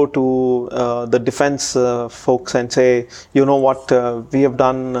would go to the defense folks and say, we have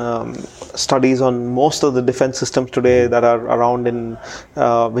done studies on most of the defense systems today that are around in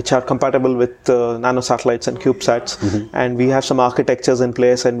which are compatible with nanosatellites and CubeSats, and we have some architectures in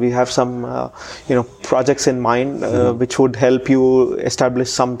place, and we have some projects in mind which would help you establish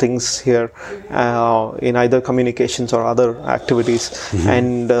some things here in either communications or other activities.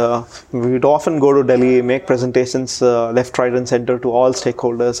 And we would often go to Delhi, make presentations left, right and center to all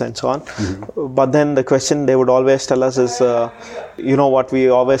stakeholders and so on. But then the question they would always tell us is, we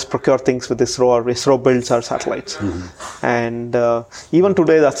always procure things with ISRO, or ISRO builds our satellites. And even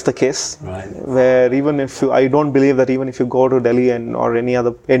today that's the case, where even if I don't believe that even if you go to Delhi or any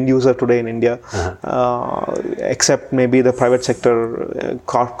other end user today in India, except maybe the private sector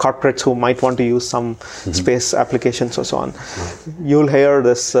corporates who might want to use some space applications or so on, you'll hear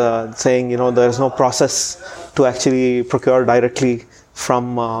this saying, there's no process to actually procure directly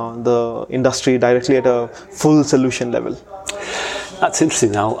from the industry directly at a full solution level. That's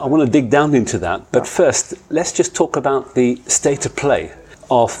interesting. Now, I want to dig down into that. But first, let's just talk about the state of play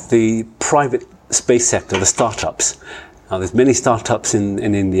of the private space sector, the startups. Now, there's many startups in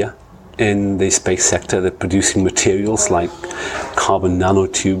India in the space sector. They're producing materials like carbon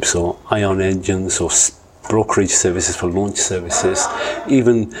nanotubes or ion engines or brokerage services for launch services,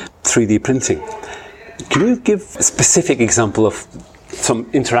 even 3D printing. Can you give a specific example of some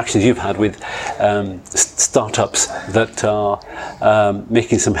interactions you've had with startups that are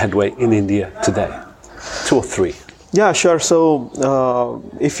making some headway in India today? 2 or 3. Yeah, sure. So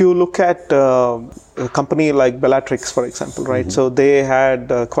if you look at a company like Bellatrix, for example, right? So they had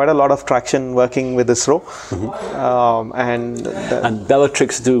quite a lot of traction working with ISRO. And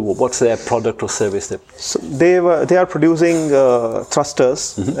Bellatrix what's their product or service? So they are producing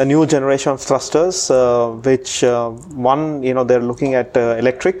thrusters, a new generation of thrusters, which they're looking at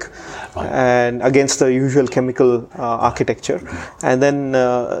electric and against the usual chemical architecture. And then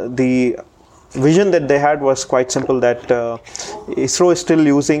the vision that they had was quite simple, that ISRO is still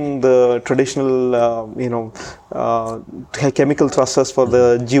using the traditional chemical thrusters for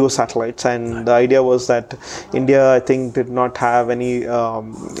the geo satellites, and the idea was that India, I think, did not have any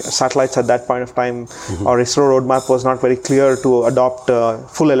satellites at that point of time. Our ISRO roadmap was not very clear to adopt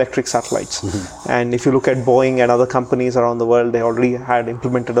full electric satellites. And if you look at Boeing and other companies around the world, they already had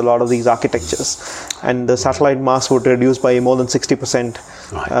implemented a lot of these architectures, and the satellite mass would reduce by more than 60%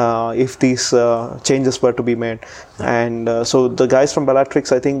 if these changes were to be made. And so the guys from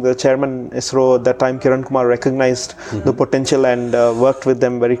Bellatrix, I think the chairman ISRO at that time, Kiran Kumar, recognized the potential and worked with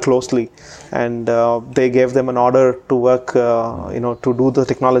them very closely. And they gave them an order to work, to do the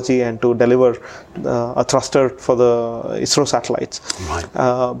technology and to deliver a thruster for the ISRO satellites.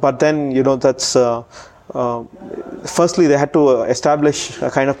 But then, that's firstly, they had to establish a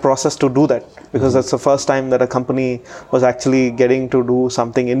kind of process to do that, because that's the first time that a company was actually getting to do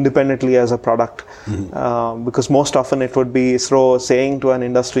something independently as a product. Because most often it would be ISRO saying to an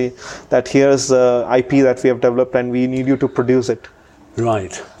industry that here's the IP that we have developed and we need you to produce it.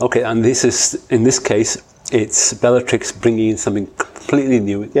 Right. Okay. And this is, in this case, it's Bellatrix bringing in something completely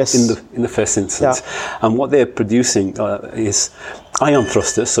new in the first instance. And what they're producing is ion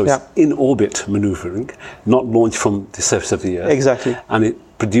thrusters, so it's in-orbit maneuvering, not launched from the surface of the Earth. Exactly. And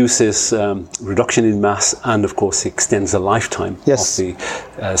it produces reduction in mass, and of course extends the lifetime of the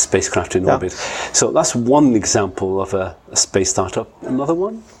spacecraft in orbit. So that's one example of a space startup. Another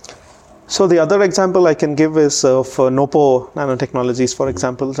one? So the other example I can give is of Nopo Nanotechnologies, for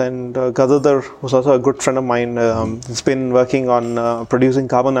example, and Gadadhar was also a good friend of mine. He's been working on producing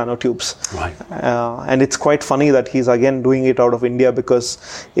carbon nanotubes. And it's quite funny that he's again doing it out of India,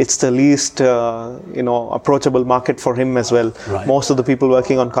 because it's the least approachable market for him as well. Most of the people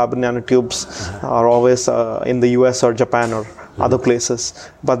working on carbon nanotubes are always in the US or Japan or other places,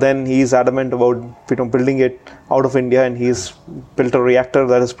 but then he's adamant about building it out of India, and he's built a reactor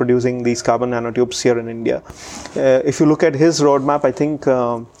that is producing these carbon nanotubes here in India. If you look at his roadmap, I think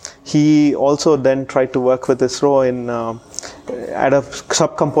he also then tried to work with ISRO in at a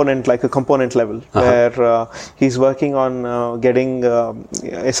subcomponent, like a component level, where he's working on getting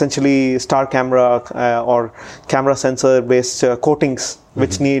essentially star camera or camera sensor based coatings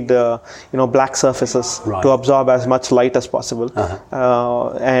which need black surfaces to absorb as much light as possible.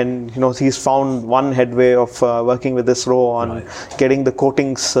 And he's found one headway of working with ISRO on getting the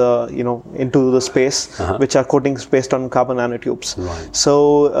coatings into the space, which are coatings based on carbon nanotubes.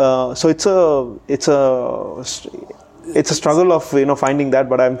 So it's a struggle of finding that,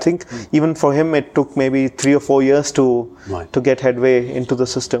 but I think even for him it took maybe 3 or 4 years to get headway into the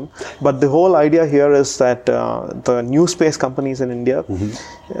system. But the whole idea here is that the new space companies in India,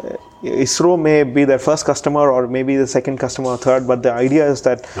 ISRO may be their first customer or maybe the second customer or third, but the idea is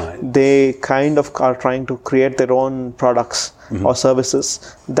that they kind of are trying to create their own products or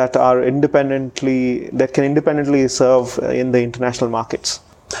services that can independently serve in the international markets.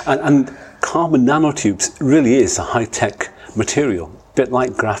 And carbon nanotubes really is a high-tech material, a bit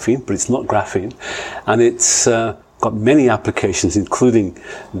like graphene, but it's not graphene, and it's got many applications, including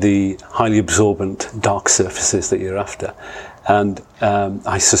the highly absorbent dark surfaces that you're after. And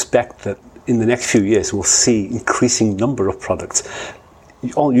I suspect that in the next few years we'll see increasing number of products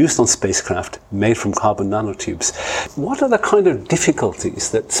all used on spacecraft made from carbon nanotubes. What are the kind of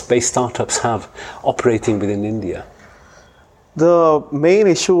difficulties that space startups have operating within India? The main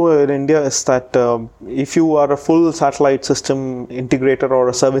issue in India is that if you are a full satellite system integrator or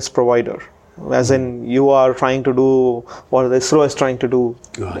a service provider, as in you are trying to do what ISRO is trying to do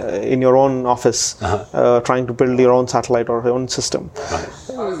in your own office, trying to build your own satellite or your own system,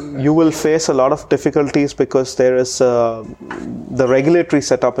 you will face a lot of difficulties because there is the regulatory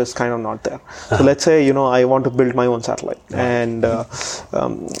setup is kind of not there. So let's say I want to build my own satellite, and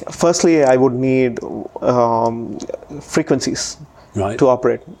firstly I would need frequencies to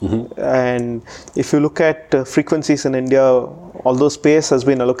operate. And if you look at frequencies in India, although space has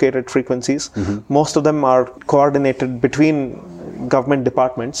been allocated frequencies, most of them are coordinated between government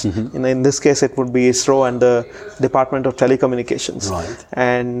departments. In this case, it would be ISRO and the Department of Telecommunications.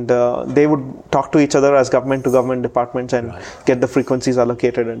 And they would talk to each other as government to government departments and get the frequencies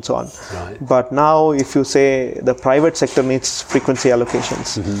allocated and so on. But now, if you say the private sector needs frequency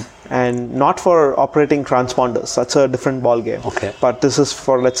allocations, and not for operating transponders, that's a different ball game. But this is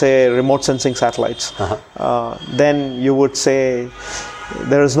for, let's say, remote sensing satellites. Then you would say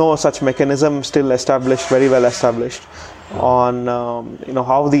there is no such mechanism still established, very well established, on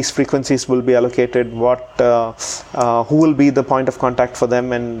how these frequencies will be allocated, who will be the point of contact for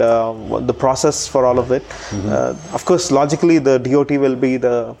them, and the process for all of it. Of course, logically the DOT will be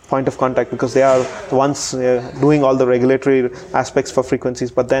the point of contact because they are the ones doing all the regulatory aspects for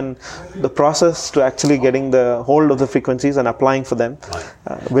frequencies, but then the process to actually getting the hold of the frequencies and applying for them,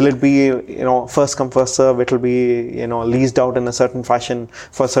 will it be first come first serve, it will be leased out in a certain fashion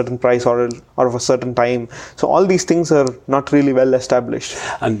for a certain price or for a certain time. So all these things are not really well established.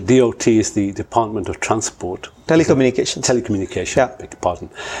 And DOT is the Department of Transport. Telecommunications. Beg your pardon.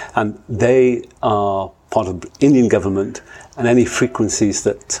 And they are part of the Indian government, and any frequencies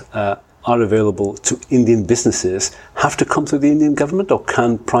that are available to Indian businesses have to come through the Indian government, or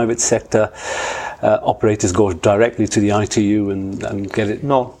can private sector operators go directly to the ITU and get it?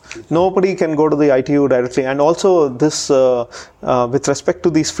 No, nobody can go to the ITU directly. And also this, with respect to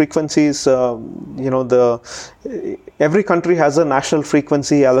these frequencies, every country has a national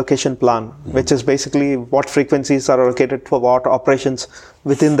frequency allocation plan, which is basically what frequencies are allocated for what operations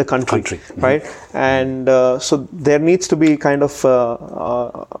within the country. Right? And so there needs to be kind of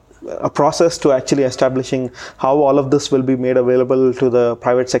a process to actually establishing how all of this will be made available to the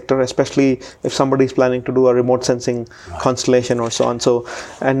private sector, especially if somebody is planning to do a remote sensing constellation or so on. So,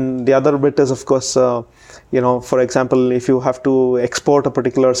 and the other bit is, of course, for example, if you have to export a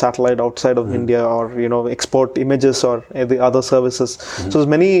particular satellite outside of India, or export images or the other services. So there's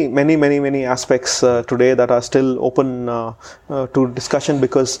many aspects today that are still open to discussion,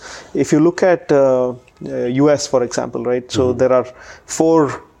 because if you look at US, for example, right? So there are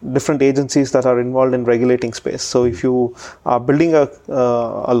 4 different agencies that are involved in regulating space. So if you are building a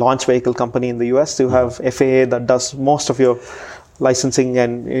launch vehicle company in the US, you have FAA that does most of your licensing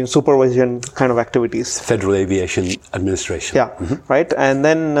and supervision kind of activities. Federal Aviation Administration. Right. And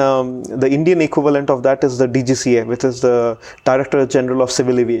then the Indian equivalent of that is the DGCA, which is the Director General of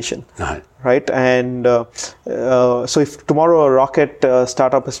Civil Aviation. Right. And so if tomorrow a rocket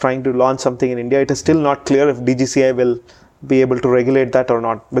startup is trying to launch something in India, it is still not clear if DGCA will be able to regulate that or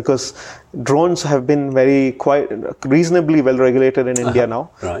not, because drones have been reasonably well regulated in India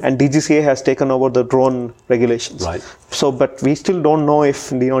now, and DGCA has taken over the drone regulations. So, but we still don't know if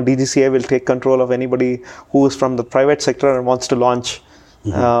DGCA will take control of anybody who is from the private sector and wants to launch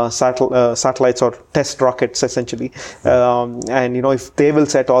satellites or test rockets essentially, and if they will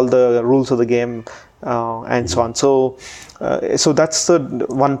set all the rules of the game and so on. So that's the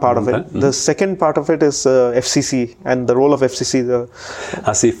one part of it. The second part of it is FCC and the role of FCC.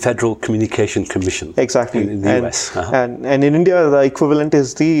 As the Federal Communication Commission. Exactly. In the US. And in India, the equivalent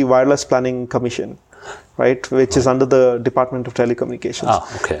is the Wireless Planning Commission, right, which is under the Department of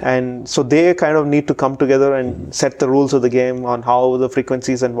Telecommunications. Okay. And so they kind of need to come together and set the rules of the game on how the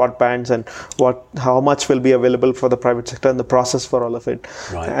frequencies and what bands and how much will be available for the private sector and the process for all of it.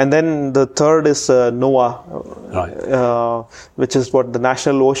 Right. And then the third is NOAA, which is what the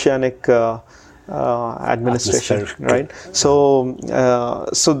National Oceanic Administration, right? So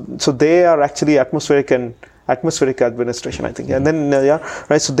they are actually atmospheric administration, I think. And then,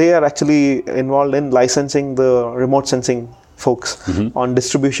 right. So they are actually involved in licensing the remote sensing folks on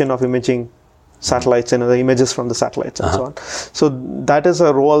distribution of imaging satellites and the images from the satellites and so on. So that is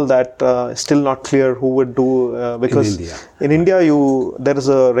a role that is still not clear who would do, because in India, there is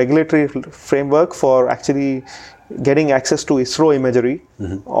a regulatory framework for actually getting access to ISRO imagery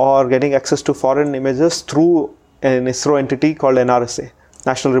or getting access to foreign images through an ISRO entity called NRSA.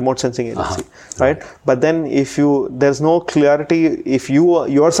 National Remote Sensing Agency, right? But then there's no clarity if you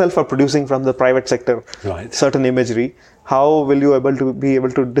yourself are producing from the private sector certain imagery, how will you be able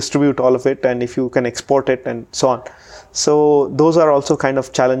to distribute all of it, and if you can export it and so on. So those are also kind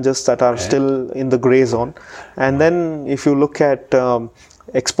of challenges that are still in the gray zone. And then if you look at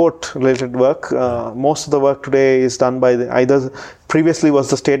export related work, most of the work today is done by either previously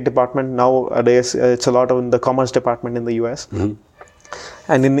was the State Department, nowadays it's a lot of the Commerce Department in the US.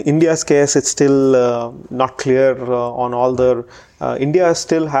 And in India's case, it's still not clear on all the. India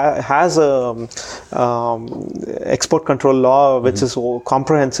still has a export control law which is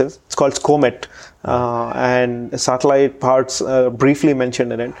comprehensive. It's called SCOMET, and satellite parts briefly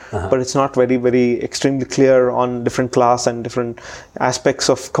mentioned in it, but it's not very, very extremely clear on different class and different aspects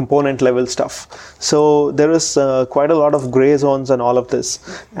of component level stuff. So there is quite a lot of gray zones and all of this,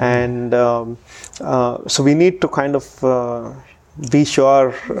 and so we need to kind of be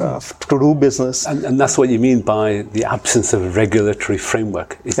sure to do business. And that's what you mean by the absence of a regulatory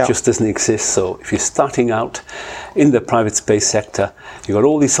framework. It just doesn't exist. So if you're starting out in the private space sector, you've got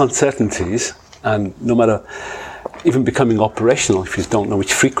all these uncertainties, and no matter even becoming operational, if you don't know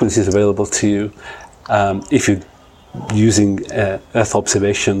which frequency is available to you, if you're using Earth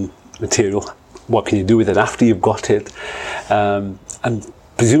observation material, what can you do with it after you've got it? And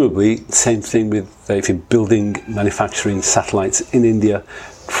presumably, same thing with if you're building, manufacturing satellites in India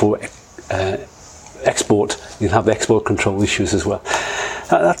for export, you'll have export control issues as well.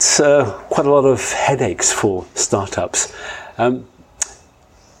 That's quite a lot of headaches for startups.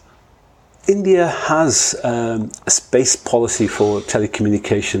 India has a space policy for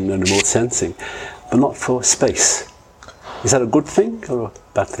telecommunication and remote sensing, but not for space. Is that a good thing or a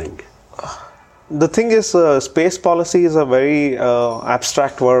bad thing? The thing is, space policy is a very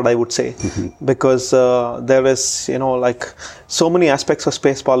abstract word, I would say, because there is, like so many aspects of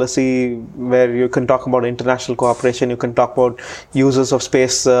space policy where you can talk about international cooperation, you can talk about uses of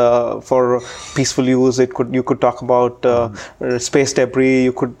space for peaceful use. You could talk about space debris.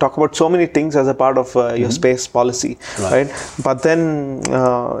 You could talk about so many things as a part of your space policy, right? But then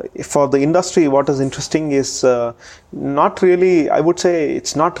for the industry, what is interesting is not really, I would say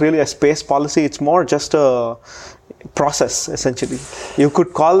it's not really a space policy. It's more just a process, essentially. You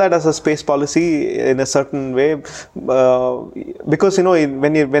could call that as a space policy in a certain way, because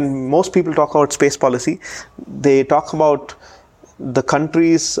when most people talk about space policy, they talk about the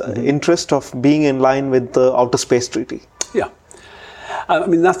country's interest of being in line with the Outer Space Treaty. Yeah. I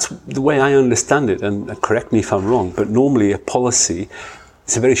mean, that's the way I understand it, and correct me if I'm wrong, but normally a policy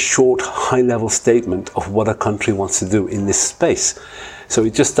is a very short, high-level statement of what a country wants to do in this space. So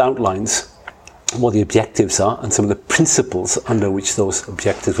it just outlines what the objectives are and some of the principles under which those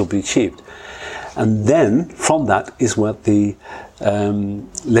objectives will be achieved. And then from that is where the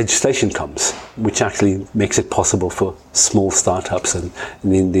legislation comes, which actually makes it possible for small startups and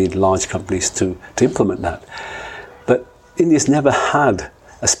indeed large companies to implement that. But India's never had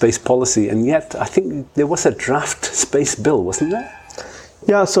a space policy, and yet I think there was a draft space bill, wasn't there?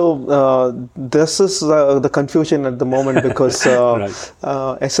 Yeah, so this is the confusion at the moment because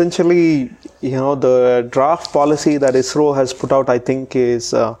essentially, the draft policy that ISRO has put out, I think,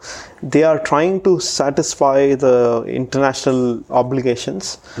 is they are trying to satisfy the international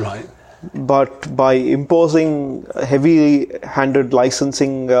obligations. Right. But by imposing heavy-handed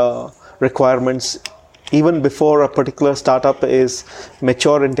licensing requirements even before a particular startup is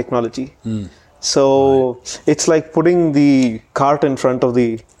mature in technology. So it's like putting the cart in front of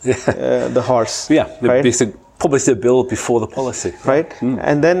the horse. Yeah, the basic publish the bill before the policy. Right?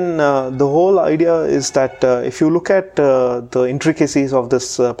 And then the whole idea is that if you look at the intricacies of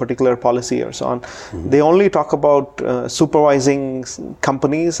this particular policy or so on, they only talk about supervising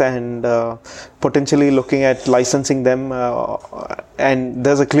companies and potentially looking at licensing them. And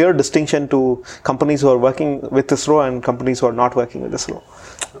there's a clear distinction to companies who are working with ISRO and companies who are not working with ISRO.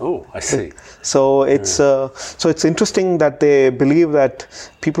 Oh, I see. So it's interesting that they believe that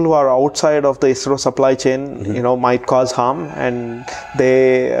people who are outside of the ISRO supply chain, might cause harm, and they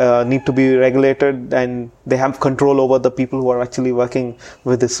need to be regulated, and they have control over the people who are actually working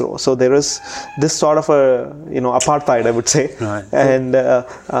with ISRO. So there is this sort of a apartheid, I would say. Right. And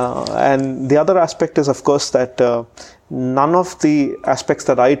the other aspect is, of course, that none of the aspects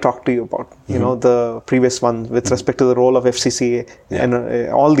that I talked to you about, the previous one with respect to the role of FCC and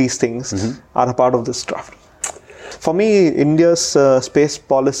all these things are a part of this draft. For me, India's space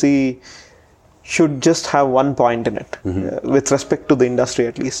policy should just have one point in it, with respect to the industry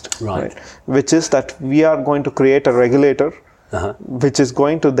at least, right? Which is that we are going to create a regulator, which is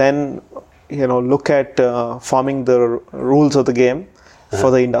going to then, look at forming the rules of the game for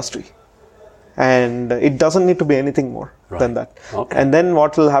the industry. And it doesn't need to be anything more than that. Okay. And then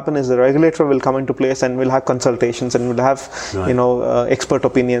what will happen is the regulator will come into place, and we'll have consultations, and we'll have expert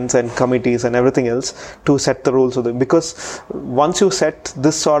opinions and committees and everything else to set the rules of them. Because once you set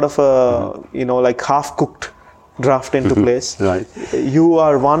this sort of a half-cooked draft into place, you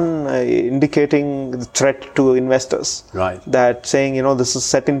are indicating the threat to investors, that saying this is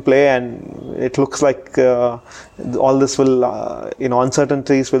set in play, and it looks like all this will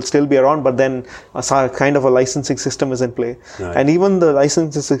uncertainties will still be around, but then a kind of a licensing system is in play, and even the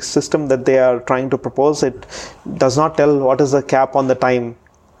licensing system that they are trying to propose, it does not tell what is the cap on the time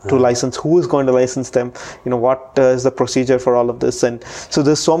to license, who is going to license them, what is the procedure for all of this. And so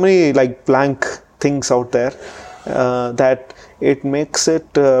there's so many blank things out there that it makes it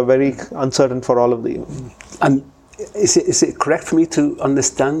very uncertain for all of the. And is it correct for me to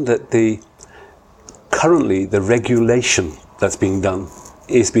understand that currently the regulation that's being done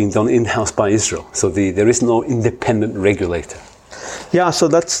is being done in-house by ISRO? So there is no independent regulator. Yeah, so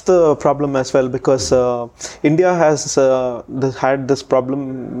that's the problem as well, because India has had this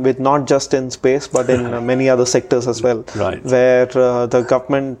problem with not just in space, but in many other sectors as well, where the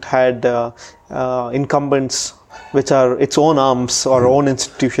government had incumbents which are its own arms or own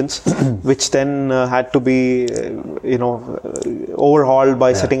institutions, which then had to be, overhauled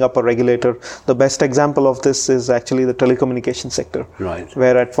by setting up a regulator. The best example of this is actually the telecommunication sector,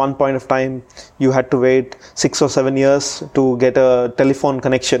 where at one point of time you had to wait 6 or 7 years to get a telephone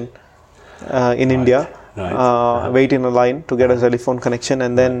connection in India. Wait in a line to get a telephone connection,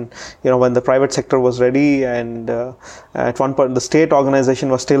 and then when the private sector was ready, and at one point the state organization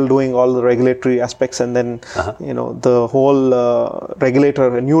was still doing all the regulatory aspects, and then the whole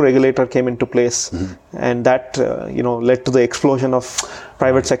a new regulator came into place, and that led to the explosion of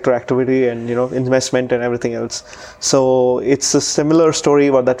private sector activity and investment and everything else. So it's a similar story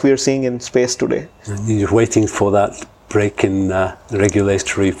that we are seeing in space today. And you're waiting for that break in the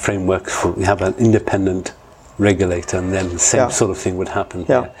regulatory framework. We have an independent regulator, and then the same sort of thing would happen.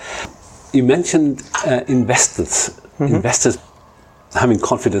 You mentioned investors having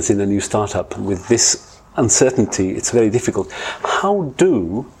confidence in a new startup. With this uncertainty, it's very difficult. How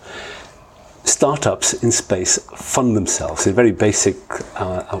do startups in space fund themselves? A very basic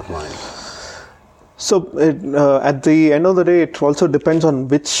outline. So at the end of the day, it also depends on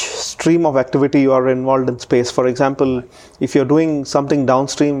which stream of activity you are involved in space. For example, if you're doing something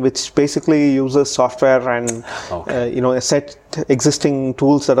downstream which basically uses software and a set existing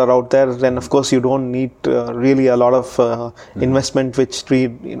tools that are out there, then of course you don't need really a lot of investment which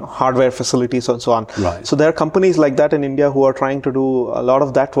need hardware facilities and so on. So there are companies like that in India who are trying to do a lot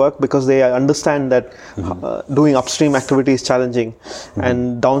of that work, because they understand that doing upstream activity is challenging,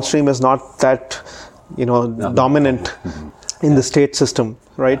 and downstream is not that dominant in the state system,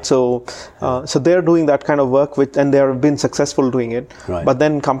 right? So they're doing that kind of work, and they have been successful doing it. But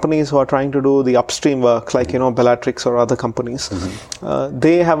then companies who are trying to do the upstream work, like Bellatrix or other companies,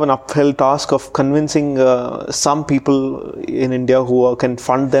 they have an uphill task of convincing some people in India who can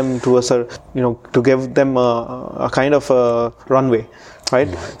fund them to to give them a kind of a runway.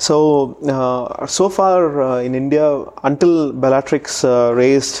 So far in India, until Bellatrix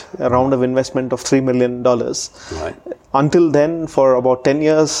raised a round of investment of $3 million, until then, for about 10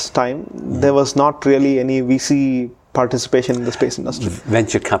 years' time, there was not really any VC participation in the space industry.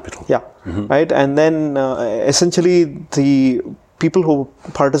 Venture capital. Right? And then essentially the people who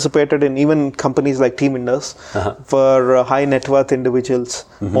participated in even companies like Team Indus were high net worth individuals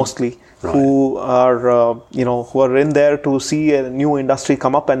mostly, who are who are in there to see a new industry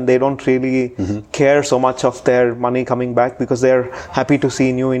come up, and they don't really care so much of their money coming back because they're happy to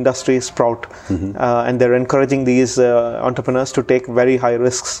see new industries sprout, and they're encouraging these entrepreneurs to take very high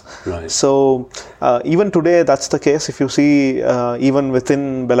risks. Right. So even today that's the case. If you see even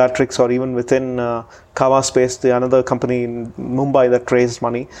within Bellatrix or even within Kava Space, the another company in Mumbai that raised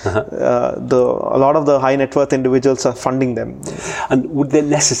money, a lot of the high net worth individuals are funding them. And would they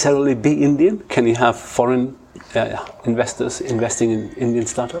necessarily be Indian? Can you have foreign investors investing in Indian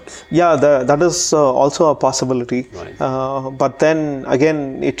startups? Yeah, that is also a possibility. Right. But then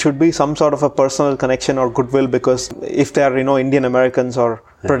again, it should be some sort of a personal connection or goodwill, because if they are Indian Americans or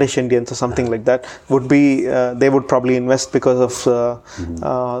British Indians or something like that, would be they would probably invest because of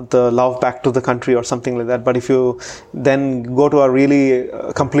the love back to the country or something like that. But if you then go to a really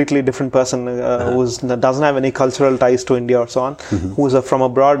completely different person who doesn't have any cultural ties to India or so on, who's from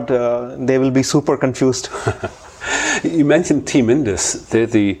abroad, they will be super confused. You mentioned Team Indus. They're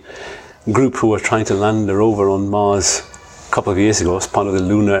the group who were trying to land a rover on Mars a couple of years ago as part of the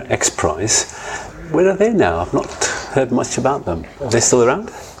Lunar X Prize. Where are they now? I've not heard much about them. Are they still around?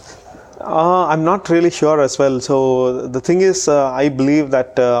 I'm not really sure as well. So the thing is, I believe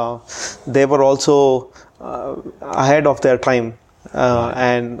that they were also ahead of their time.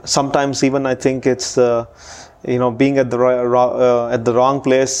 And sometimes even I think it's being at the wrong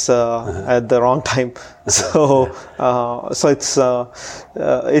place at the wrong time. So it's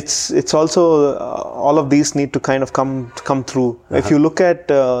also all of these need to kind of come through. If you look at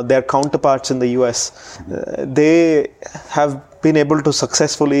their counterparts in the US, they have been able to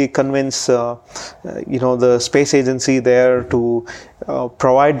successfully convince the space agency there to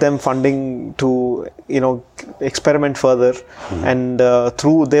provide them funding to experiment further, and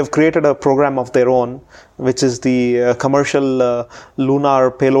they've created a program of their own, which is the commercial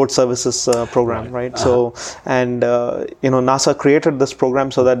lunar payload services program, right? So and NASA created this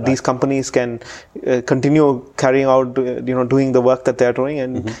program so that these companies can continue carrying out doing the work that they're doing,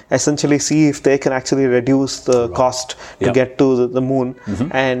 and essentially see if they can actually reduce the cost to get to the moon,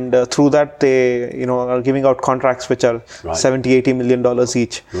 and through that they are giving out contracts which are $70-80 million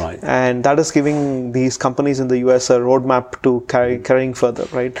each, and that is giving these companies in the US a roadmap to carrying further,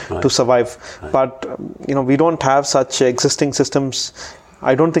 to survive. But we don't have such existing systems.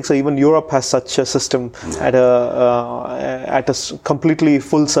 I don't think so. Even Europe has such a system at a completely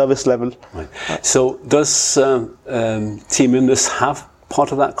full service level. Right. So does Team Indus have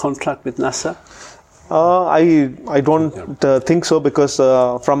part of that contract with NASA? I don't think so, because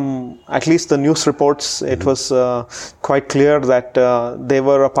from at least the news reports, it was quite clear that they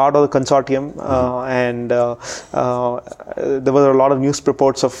were a part of the consortium, and there were a lot of news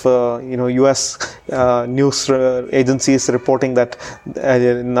reports of US news agencies reporting that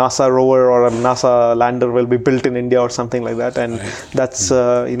a NASA rover or a NASA lander will be built in India or something like that, and that's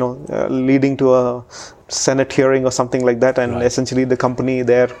leading to a Senate hearing or something like that, and essentially the company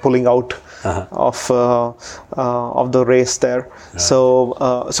they're pulling out of the race there. So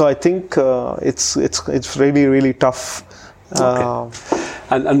I think it's really tough.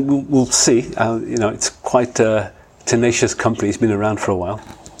 And we'll see. It's quite a tenacious company. It's been around for a while.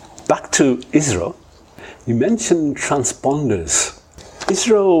 Back to ISRO. You mentioned transponders.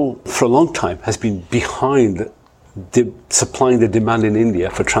 ISRO for a long time has been behind supplying the demand in India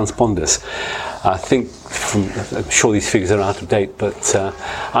for transponders. I think I'm sure these figures are out of date, but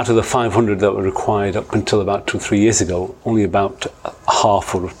out of the 500 that were required up until about 2-3 years ago, only about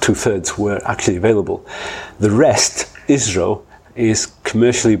half or 2/3 were actually available. The rest, ISRO is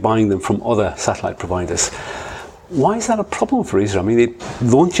commercially buying them from other satellite providers. Why is that a problem for ISRO? I mean, it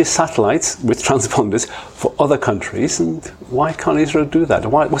launches satellites with transponders for other countries, and why can't ISRO do that?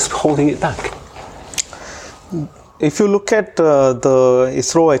 What's holding it back? If you look at the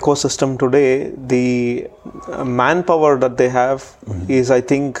ISRO ecosystem today, the manpower that they have is, I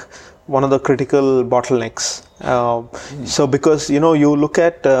think, one of the critical bottlenecks. So because, you look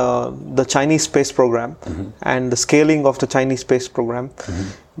at the Chinese space program and the scaling of the Chinese space program,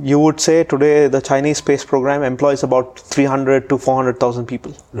 you would say today the Chinese space program employs about 300 to 400,000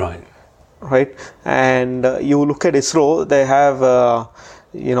 people. Right? And you look at ISRO, they have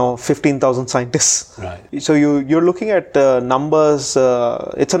 15,000 scientists. So you're looking at numbers.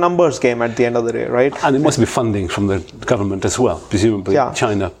 It's a numbers game at the end of the day, right? And it must be funding from the government as well, presumably.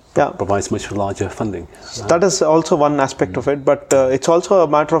 China provides much larger funding. That is also one aspect of it, but it's also a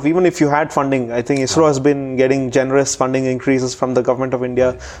matter of, even if you had funding, I think ISRO has been getting generous funding increases from the government of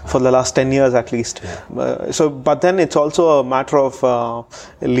India for the last 10 years at least. But then it's also a matter of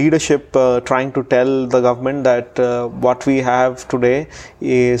leadership trying to tell the government that what we have today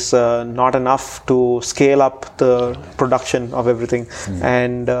is not enough to scale up the production of everything.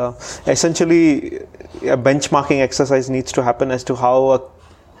 And essentially, a benchmarking exercise needs to happen as to how a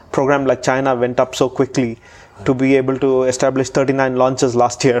program like China went up so quickly to be able to establish 39 launches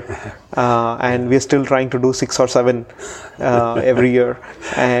last year, and we're still trying to do 6 or 7 every year.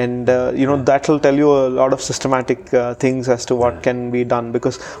 And that will tell you a lot of systematic things as to what can be done,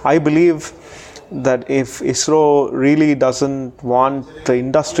 because I believe that if ISRO really doesn't want the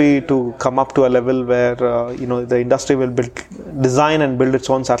industry to come up to a level where the industry will design and build its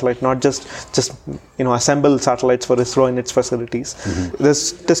own satellite, not just assemble satellites for ISRO in its facilities.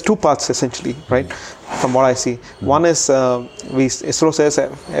 There's 2 parts essentially, right? From what I see, one is ISRO says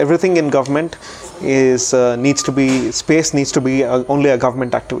everything in government needs to be only a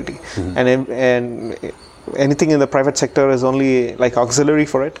government activity, and anything in the private sector is only like auxiliary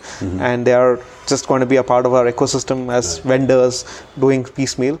for it, and they are just going to be a part of our ecosystem as vendors doing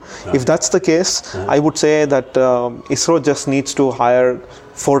piecemeal. If that's the case, I would say that ISRO just needs to hire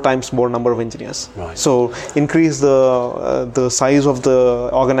 4 times more number of engineers. So increase the size of the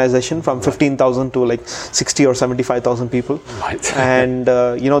organization from 15,000 to like 60 or 75,000 people. And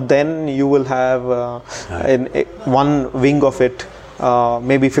then you will have one wing of it,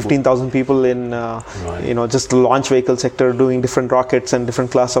 maybe 15,000 people in just the launch vehicle sector doing different rockets and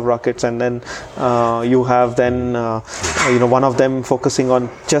different class of rockets, and then you have one of them focusing on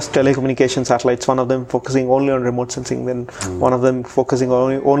just telecommunication satellites, one of them focusing only on remote sensing, then one of them focusing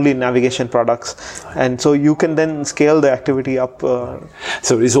only navigation products, and so you can then scale the activity up.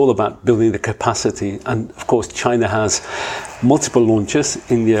 So it is all about building the capacity, and of course China has multiple launches.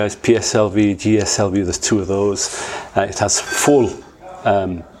 India is PSLV, GSLV, there's 2 of those. It has full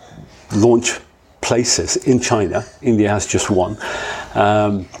launch places in China. India has just 1.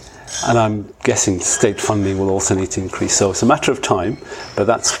 And I'm guessing state funding will also need to increase. So it's a matter of time, but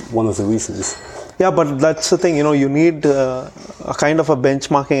that's one of the reasons. Yeah, but that's the thing, you need a kind of a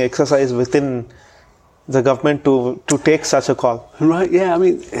benchmarking exercise within the government to take such a call. Right, yeah, I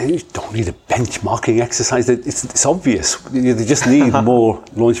mean, you don't need a benchmarking exercise. It's obvious. They just need more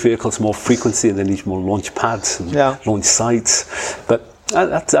launch vehicles, more frequency, and they need more launch pads and launch sites. But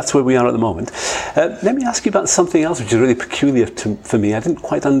that's where we are at the moment. Let me ask you about something else which is really peculiar for me. I didn't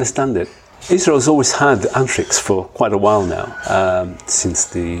quite understand it. ISRO has always had Antrix for quite a while now, since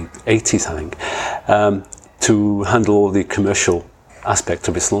the 80s, I think, to handle all the commercial aspect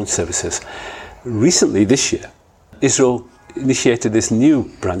of its launch services. Recently, this year, ISRO initiated this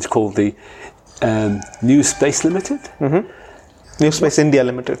new branch called the New Space Limited? New Space India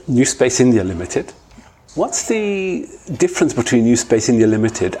Limited. New Space India Limited. What's the difference between New Space India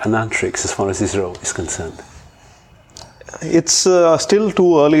Limited and Antrix as far as ISRO is concerned? It's still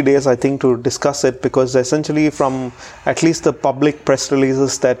too early days, I think, to discuss it, because essentially from at least the public press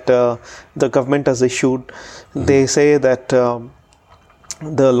releases that the government has issued, they say that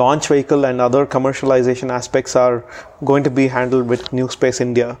the launch vehicle and other commercialization aspects are going to be handled with New Space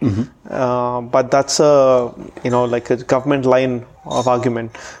India. But that's like a government line of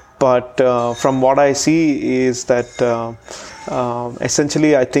argument. But from what I see is that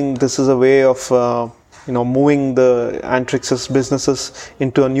essentially I think this is a way of moving the Antrix's businesses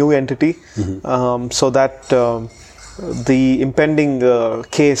into a new entity, so that the impending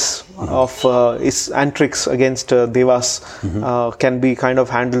case of Antrix against Devas can be kind of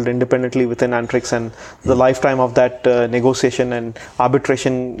handled independently within Antrix, and the lifetime of that negotiation and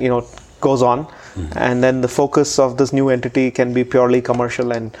arbitration goes on, and then the focus of this new entity can be purely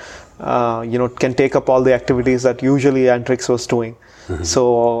commercial and can take up all the activities that usually Antrix was doing.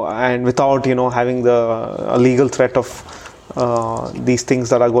 So, and without having a legal threat of these things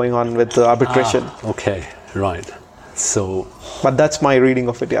that are going on with the arbitration. Okay, right. So, but that's my reading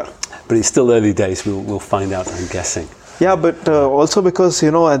of it, yeah. But it's still early days. We'll find out, I'm guessing. Yeah, but also because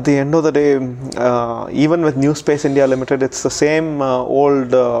at the end of the day, even with New Space India Limited, it's the same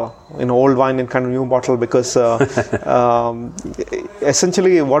old wine in kind of new bottle, because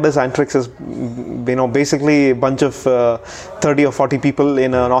essentially what is Antrix is basically a bunch of 30 or 40 people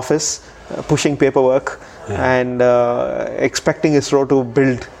in an office pushing paperwork and expecting ISRO to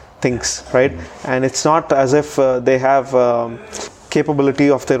build things, right? And it's not as if they have capability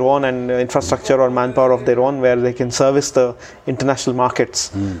of their own and infrastructure or manpower of their own where they can service the international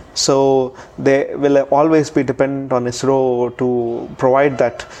markets. So they will always be dependent on ISRO to provide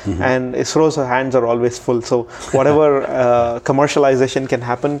that, and ISRO's hands are always full. So whatever commercialization can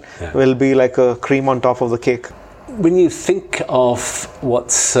happen will be like a cream on top of the cake. When you think of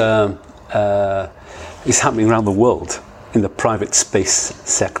what's is happening around the world in the private space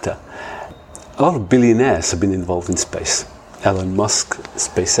sector, a lot of billionaires have been involved in space. Elon Musk,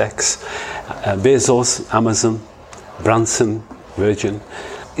 SpaceX, Bezos, Amazon, Branson, Virgin.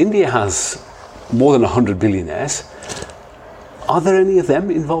 India has more than 100 billionaires. Are there any of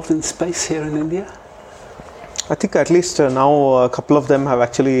them involved in space here in India? I think at least now a couple of them have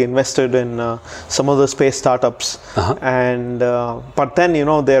actually invested in some of the space startups, and but then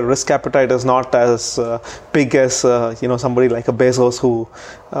their risk appetite is not as big as somebody like a Bezos who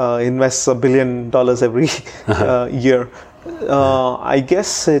invests $1 billion every year. I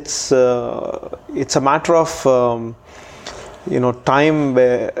guess it's a matter of time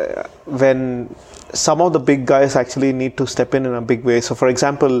when some of the big guys actually need to step in a big way. So, for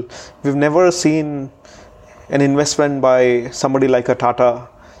example, we've never seen an investment by somebody like a Tata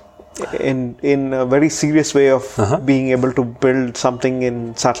in a very serious way of being able to build something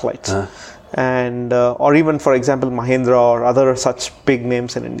in satellites, and or even, for example, Mahindra or other such big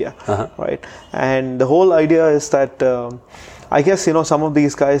names in India, right? And the whole idea is that I guess some of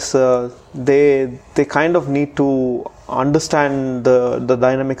these guys they kind of need to understand the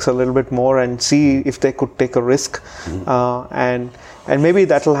dynamics a little bit more and see if they could take a risk, and maybe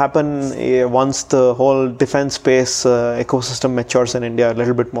that will happen once the whole defense space ecosystem matures in India a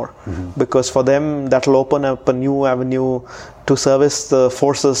little bit more, because for them that will open up a new avenue to service the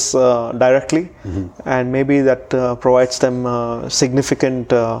forces directly, and maybe that provides them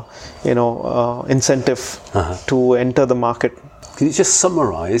significant incentive to enter the market. Can you just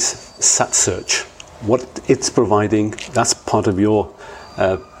summarize SatSearch, what it's providing? That's part of your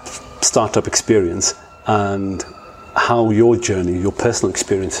startup experience, and how your journey, your personal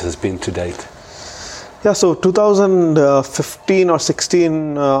experience has been to date. Yeah, so 2015 or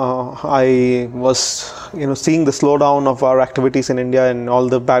 16, I was seeing the slowdown of our activities in India and all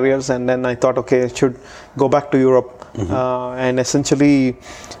the barriers, and then I thought, okay, I should go back to Europe. And essentially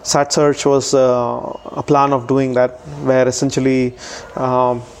SatSearch was a plan of doing that, where essentially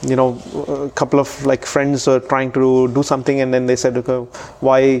a couple of friends were trying to do something, and then they said, okay,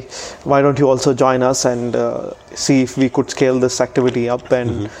 why don't you also join us and see if we could scale this activity up.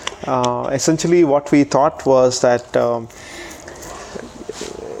 And essentially what we thought was that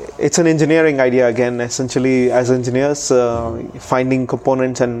it's an engineering idea again. Essentially, as engineers, finding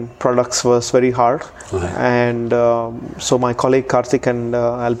components and products was very hard. And so my colleague Karthik and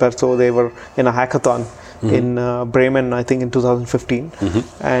Alberto, they were in a hackathon in Bremen, I think in 2015,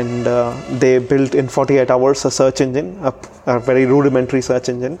 and they built in 48 hours a search engine, a very rudimentary search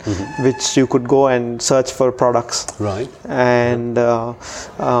engine, which you could go and search for products. Right. And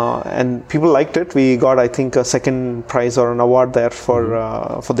people liked it. We got, I think, a second prize or an award there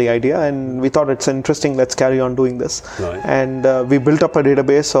for the idea, and we thought it's interesting. Let's carry on doing this. Right. And we built up a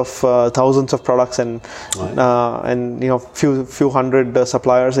database of thousands of products and few hundred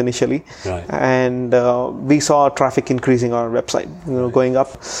suppliers initially. Right. And we saw traffic increasing on our website, going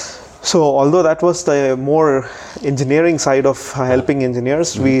up. So although that was the more engineering side of helping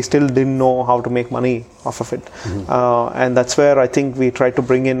engineers, we still didn't know how to make money off of it. And that's where I think we tried to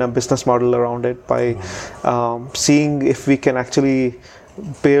bring in a business model around it by seeing if we can actually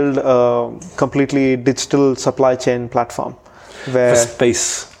build a completely digital supply chain platform. For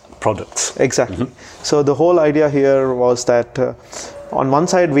space products. Exactly. So the whole idea here was that on one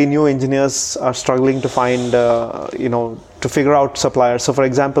side, we knew engineers are struggling to find, to figure out suppliers. So, for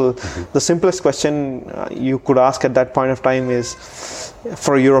example, the simplest question you could ask at that point of time is,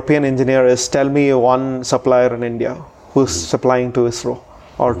 for a European engineer, is tell me one supplier in India who's supplying to ISRO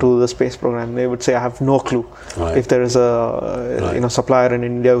or to the space program. They would say, I have no clue if there is a supplier in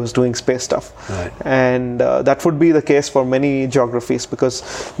India who's doing space stuff. And that would be the case for many geographies, because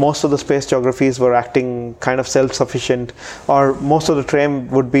most of the space geographies were acting kind of self-sufficient, or most of the trade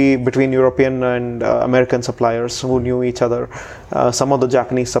would be between European and American suppliers who knew each other, some of the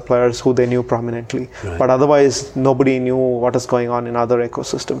Japanese suppliers who they knew prominently, but otherwise nobody knew what is going on in other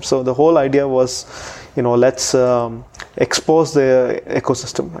ecosystems. So the whole idea was, let's expose the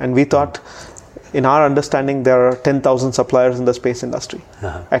ecosystem. And we thought, in our understanding, there are 10,000 suppliers in the space industry,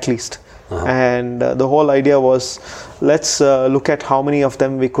 at least. And the whole idea was, let's look at how many of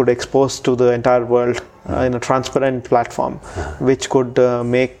them we could expose to the entire world in a transparent platform, which could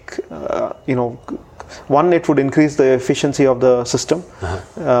make, one, it would increase the efficiency of the system.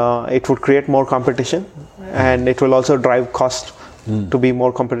 It would create more competition, and it will also drive cost to be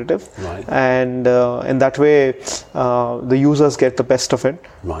more competitive. Right. And in that way, the users get the best of it.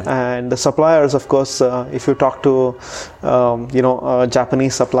 Right. And the suppliers, of course, if you talk to a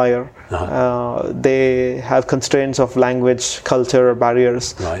Japanese supplier, they have constraints of language, culture,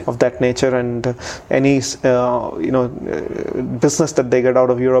 barriers of that nature, and any business that they get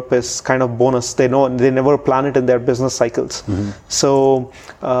out of Europe is kind of bonus. They know they never plan it in their business cycles. So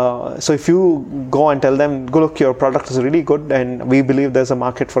if you go and tell them, "Go look, your product is really good, and we believe there's a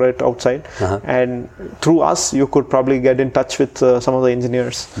market for it outside," and through us, you could probably get in touch with some of the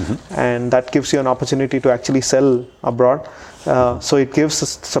engineers, and that gives you an opportunity to actually sell abroad. So it gives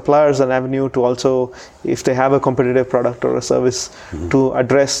suppliers an avenue to also, if they have a competitive product or a service, to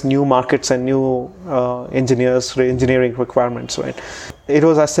address new markets and new engineering requirements. Right? It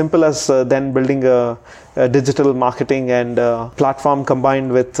was as simple as then building a digital marketing and platform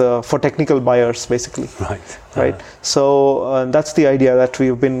combined with for technical buyers, basically. Right. So that's the idea that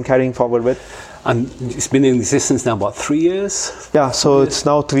we've been carrying forward with. And it's been in existence now, about 3 years? Yeah, so it's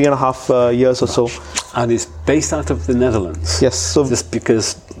now 3.5 years or so. And it's based out of the Netherlands? Yes. So just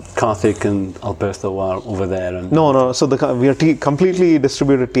because Karthik and Alberto are over there? And No. So we are a completely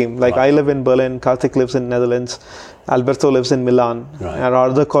distributed team. Like I live in Berlin, Karthik lives in Netherlands, Alberto lives in Milan, and our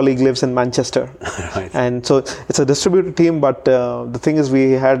other colleague lives in Manchester. And so it's a distributed team, but the thing is,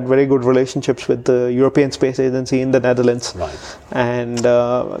 we had very good relationships with the European Space Agency in the Netherlands. And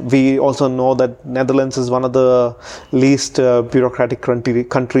we also know that Netherlands is one of the least bureaucratic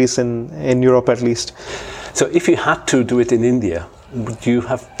countries in Europe, at least. So if you had to do it in India, would you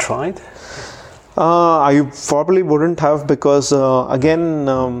have tried? I probably wouldn't have, because the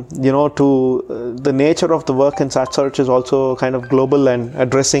nature of the work in SatSearch is also kind of global and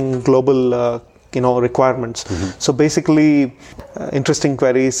addressing global requirements. So basically, interesting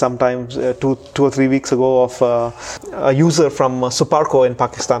queries sometimes 2 or 3 weeks ago of a user from Suparco in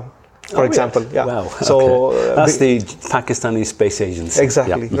Pakistan, for example. Yeah. Wow. So that's the Pakistani Space Agency.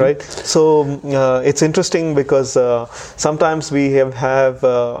 Exactly. Right. So it's interesting because sometimes we have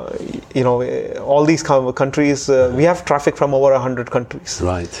all these countries. We have traffic from over 100 countries.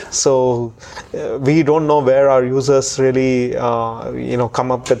 Right. So we don't know where our users really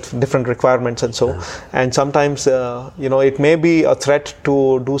come up with different requirements and so. And sometimes it may be a threat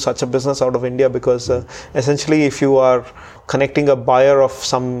to do such a business out of India, because essentially, if you are connecting a buyer of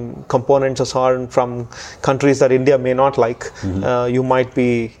some components or so on from countries that India may not like, you might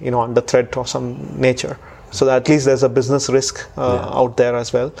be under threat of some nature. So that at least there's a business risk out there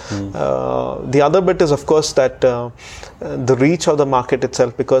as well. The other bit is, of course, that the reach of the market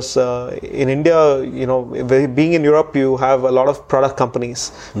itself, because in India, being in Europe, you have a lot of product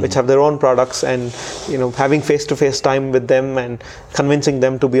companies which have their own products, and having face-to-face time with them and convincing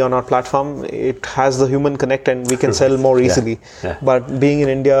them to be on our platform, it has the human connect, and we can sell more easily. But being in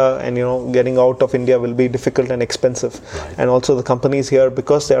India and getting out of India will be difficult and expensive. And also the companies here,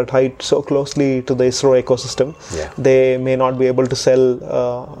 because they are tied so closely to the ISRO ecosystem, they may not be able to sell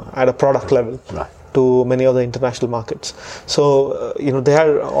at a product level to many of the international markets. So,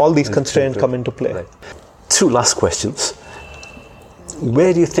 all these constraints come into play. 2 last questions.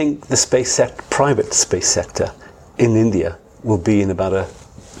 Where do you think the private space sector in India will be in about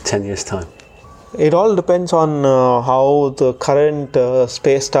 10 years' time? It all depends on how the current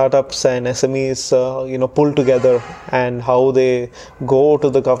space startups and SMEs, pull together, and how they go to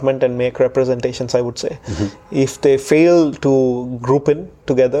the government and make representations, I would say. If they fail to group in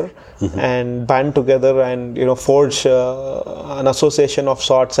together and band together and, forge an association of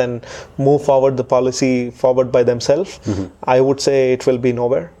sorts and move forward the policy forward by themselves, I would say it will be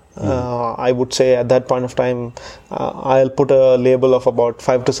nowhere. I would say at that point of time, I'll put a label of about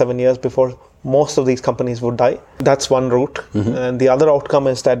 5 to 7 years before most of these companies would die. That's one route. And the other outcome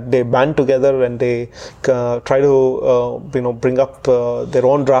is that they band together and they try to bring up their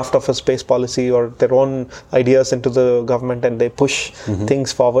own draft of a space policy or their own ideas into the government, and they push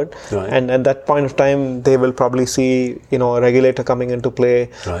things forward. And at that point of time, they will probably see a regulator coming into play,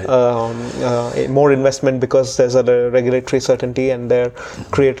 more investment, because there's a regulatory certainty, and they're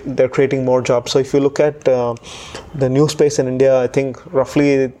creating more jobs. So if you look at the new space in India, I think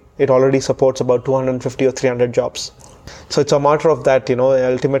roughly it already supports about 250 or 300 jobs. So it's a matter of that,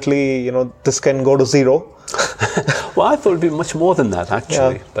 ultimately, this can go to zero. Well, I thought it would be much more than that,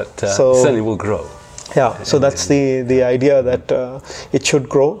 actually, but certainly will grow. So that's the idea, that it should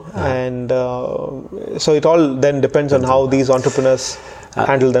grow. And so it all then depends on how these entrepreneurs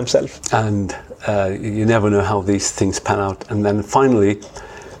handle themselves. And you never know how these things pan out. And then finally,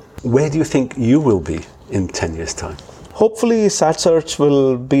 Where do you think you will be in 10 years' time? Hopefully, SatSearch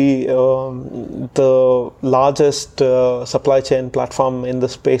will be the largest supply chain platform in the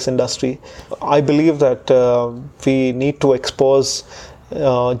space industry. I believe that we need to expose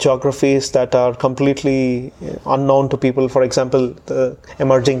geographies that are completely unknown to people. For example, the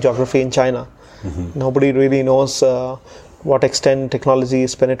emerging geography in China. Mm-hmm. Nobody really knows what extent technology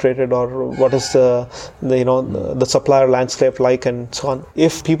is penetrated, or what is the supplier landscape like, and so on.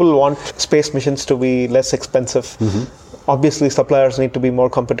 If people want space missions to be less expensive, mm-hmm. obviously suppliers need to be more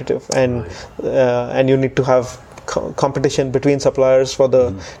competitive, and you need to have competition between suppliers for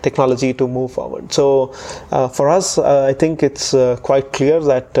the technology to move forward. So for us, I think it's quite clear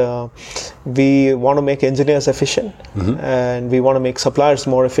that we want to make engineers efficient, mm-hmm. and we want to make suppliers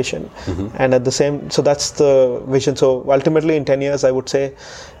more efficient, mm-hmm. and at the same, so that's the vision. So ultimately in 10 years, I would say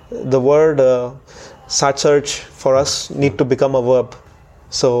the word SatSearch for us need to become a verb.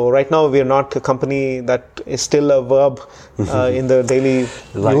 So right now we are not a company that is still a verb in the daily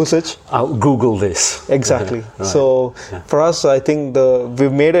usage. I'll Google this. Exactly. Right. So for us, I think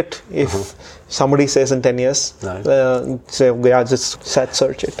we've made it. If somebody says in 10 years, say, just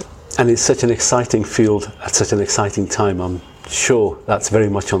SatSearch it. And it's such an exciting field at such an exciting time. I'm sure that's very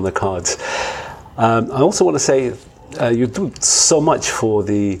much on the cards. I also want to say you do so much for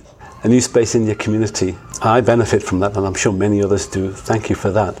the New Space India community. I benefit from that, and I'm sure many others do. Thank you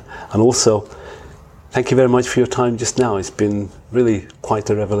for that. And also, thank you very much for your time just now. It's been really quite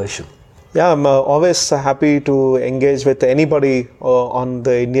a revelation. Yeah, I'm always happy to engage with anybody on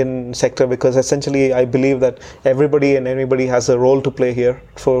the Indian sector, because essentially I believe that everybody and anybody has a role to play here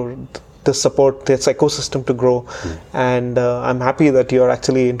for to support this ecosystem to grow. And I'm happy that you're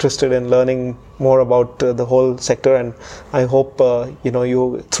actually interested in learning more about the whole sector, and I hope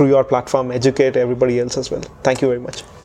you through your platform educate everybody else as well. Thank you very much.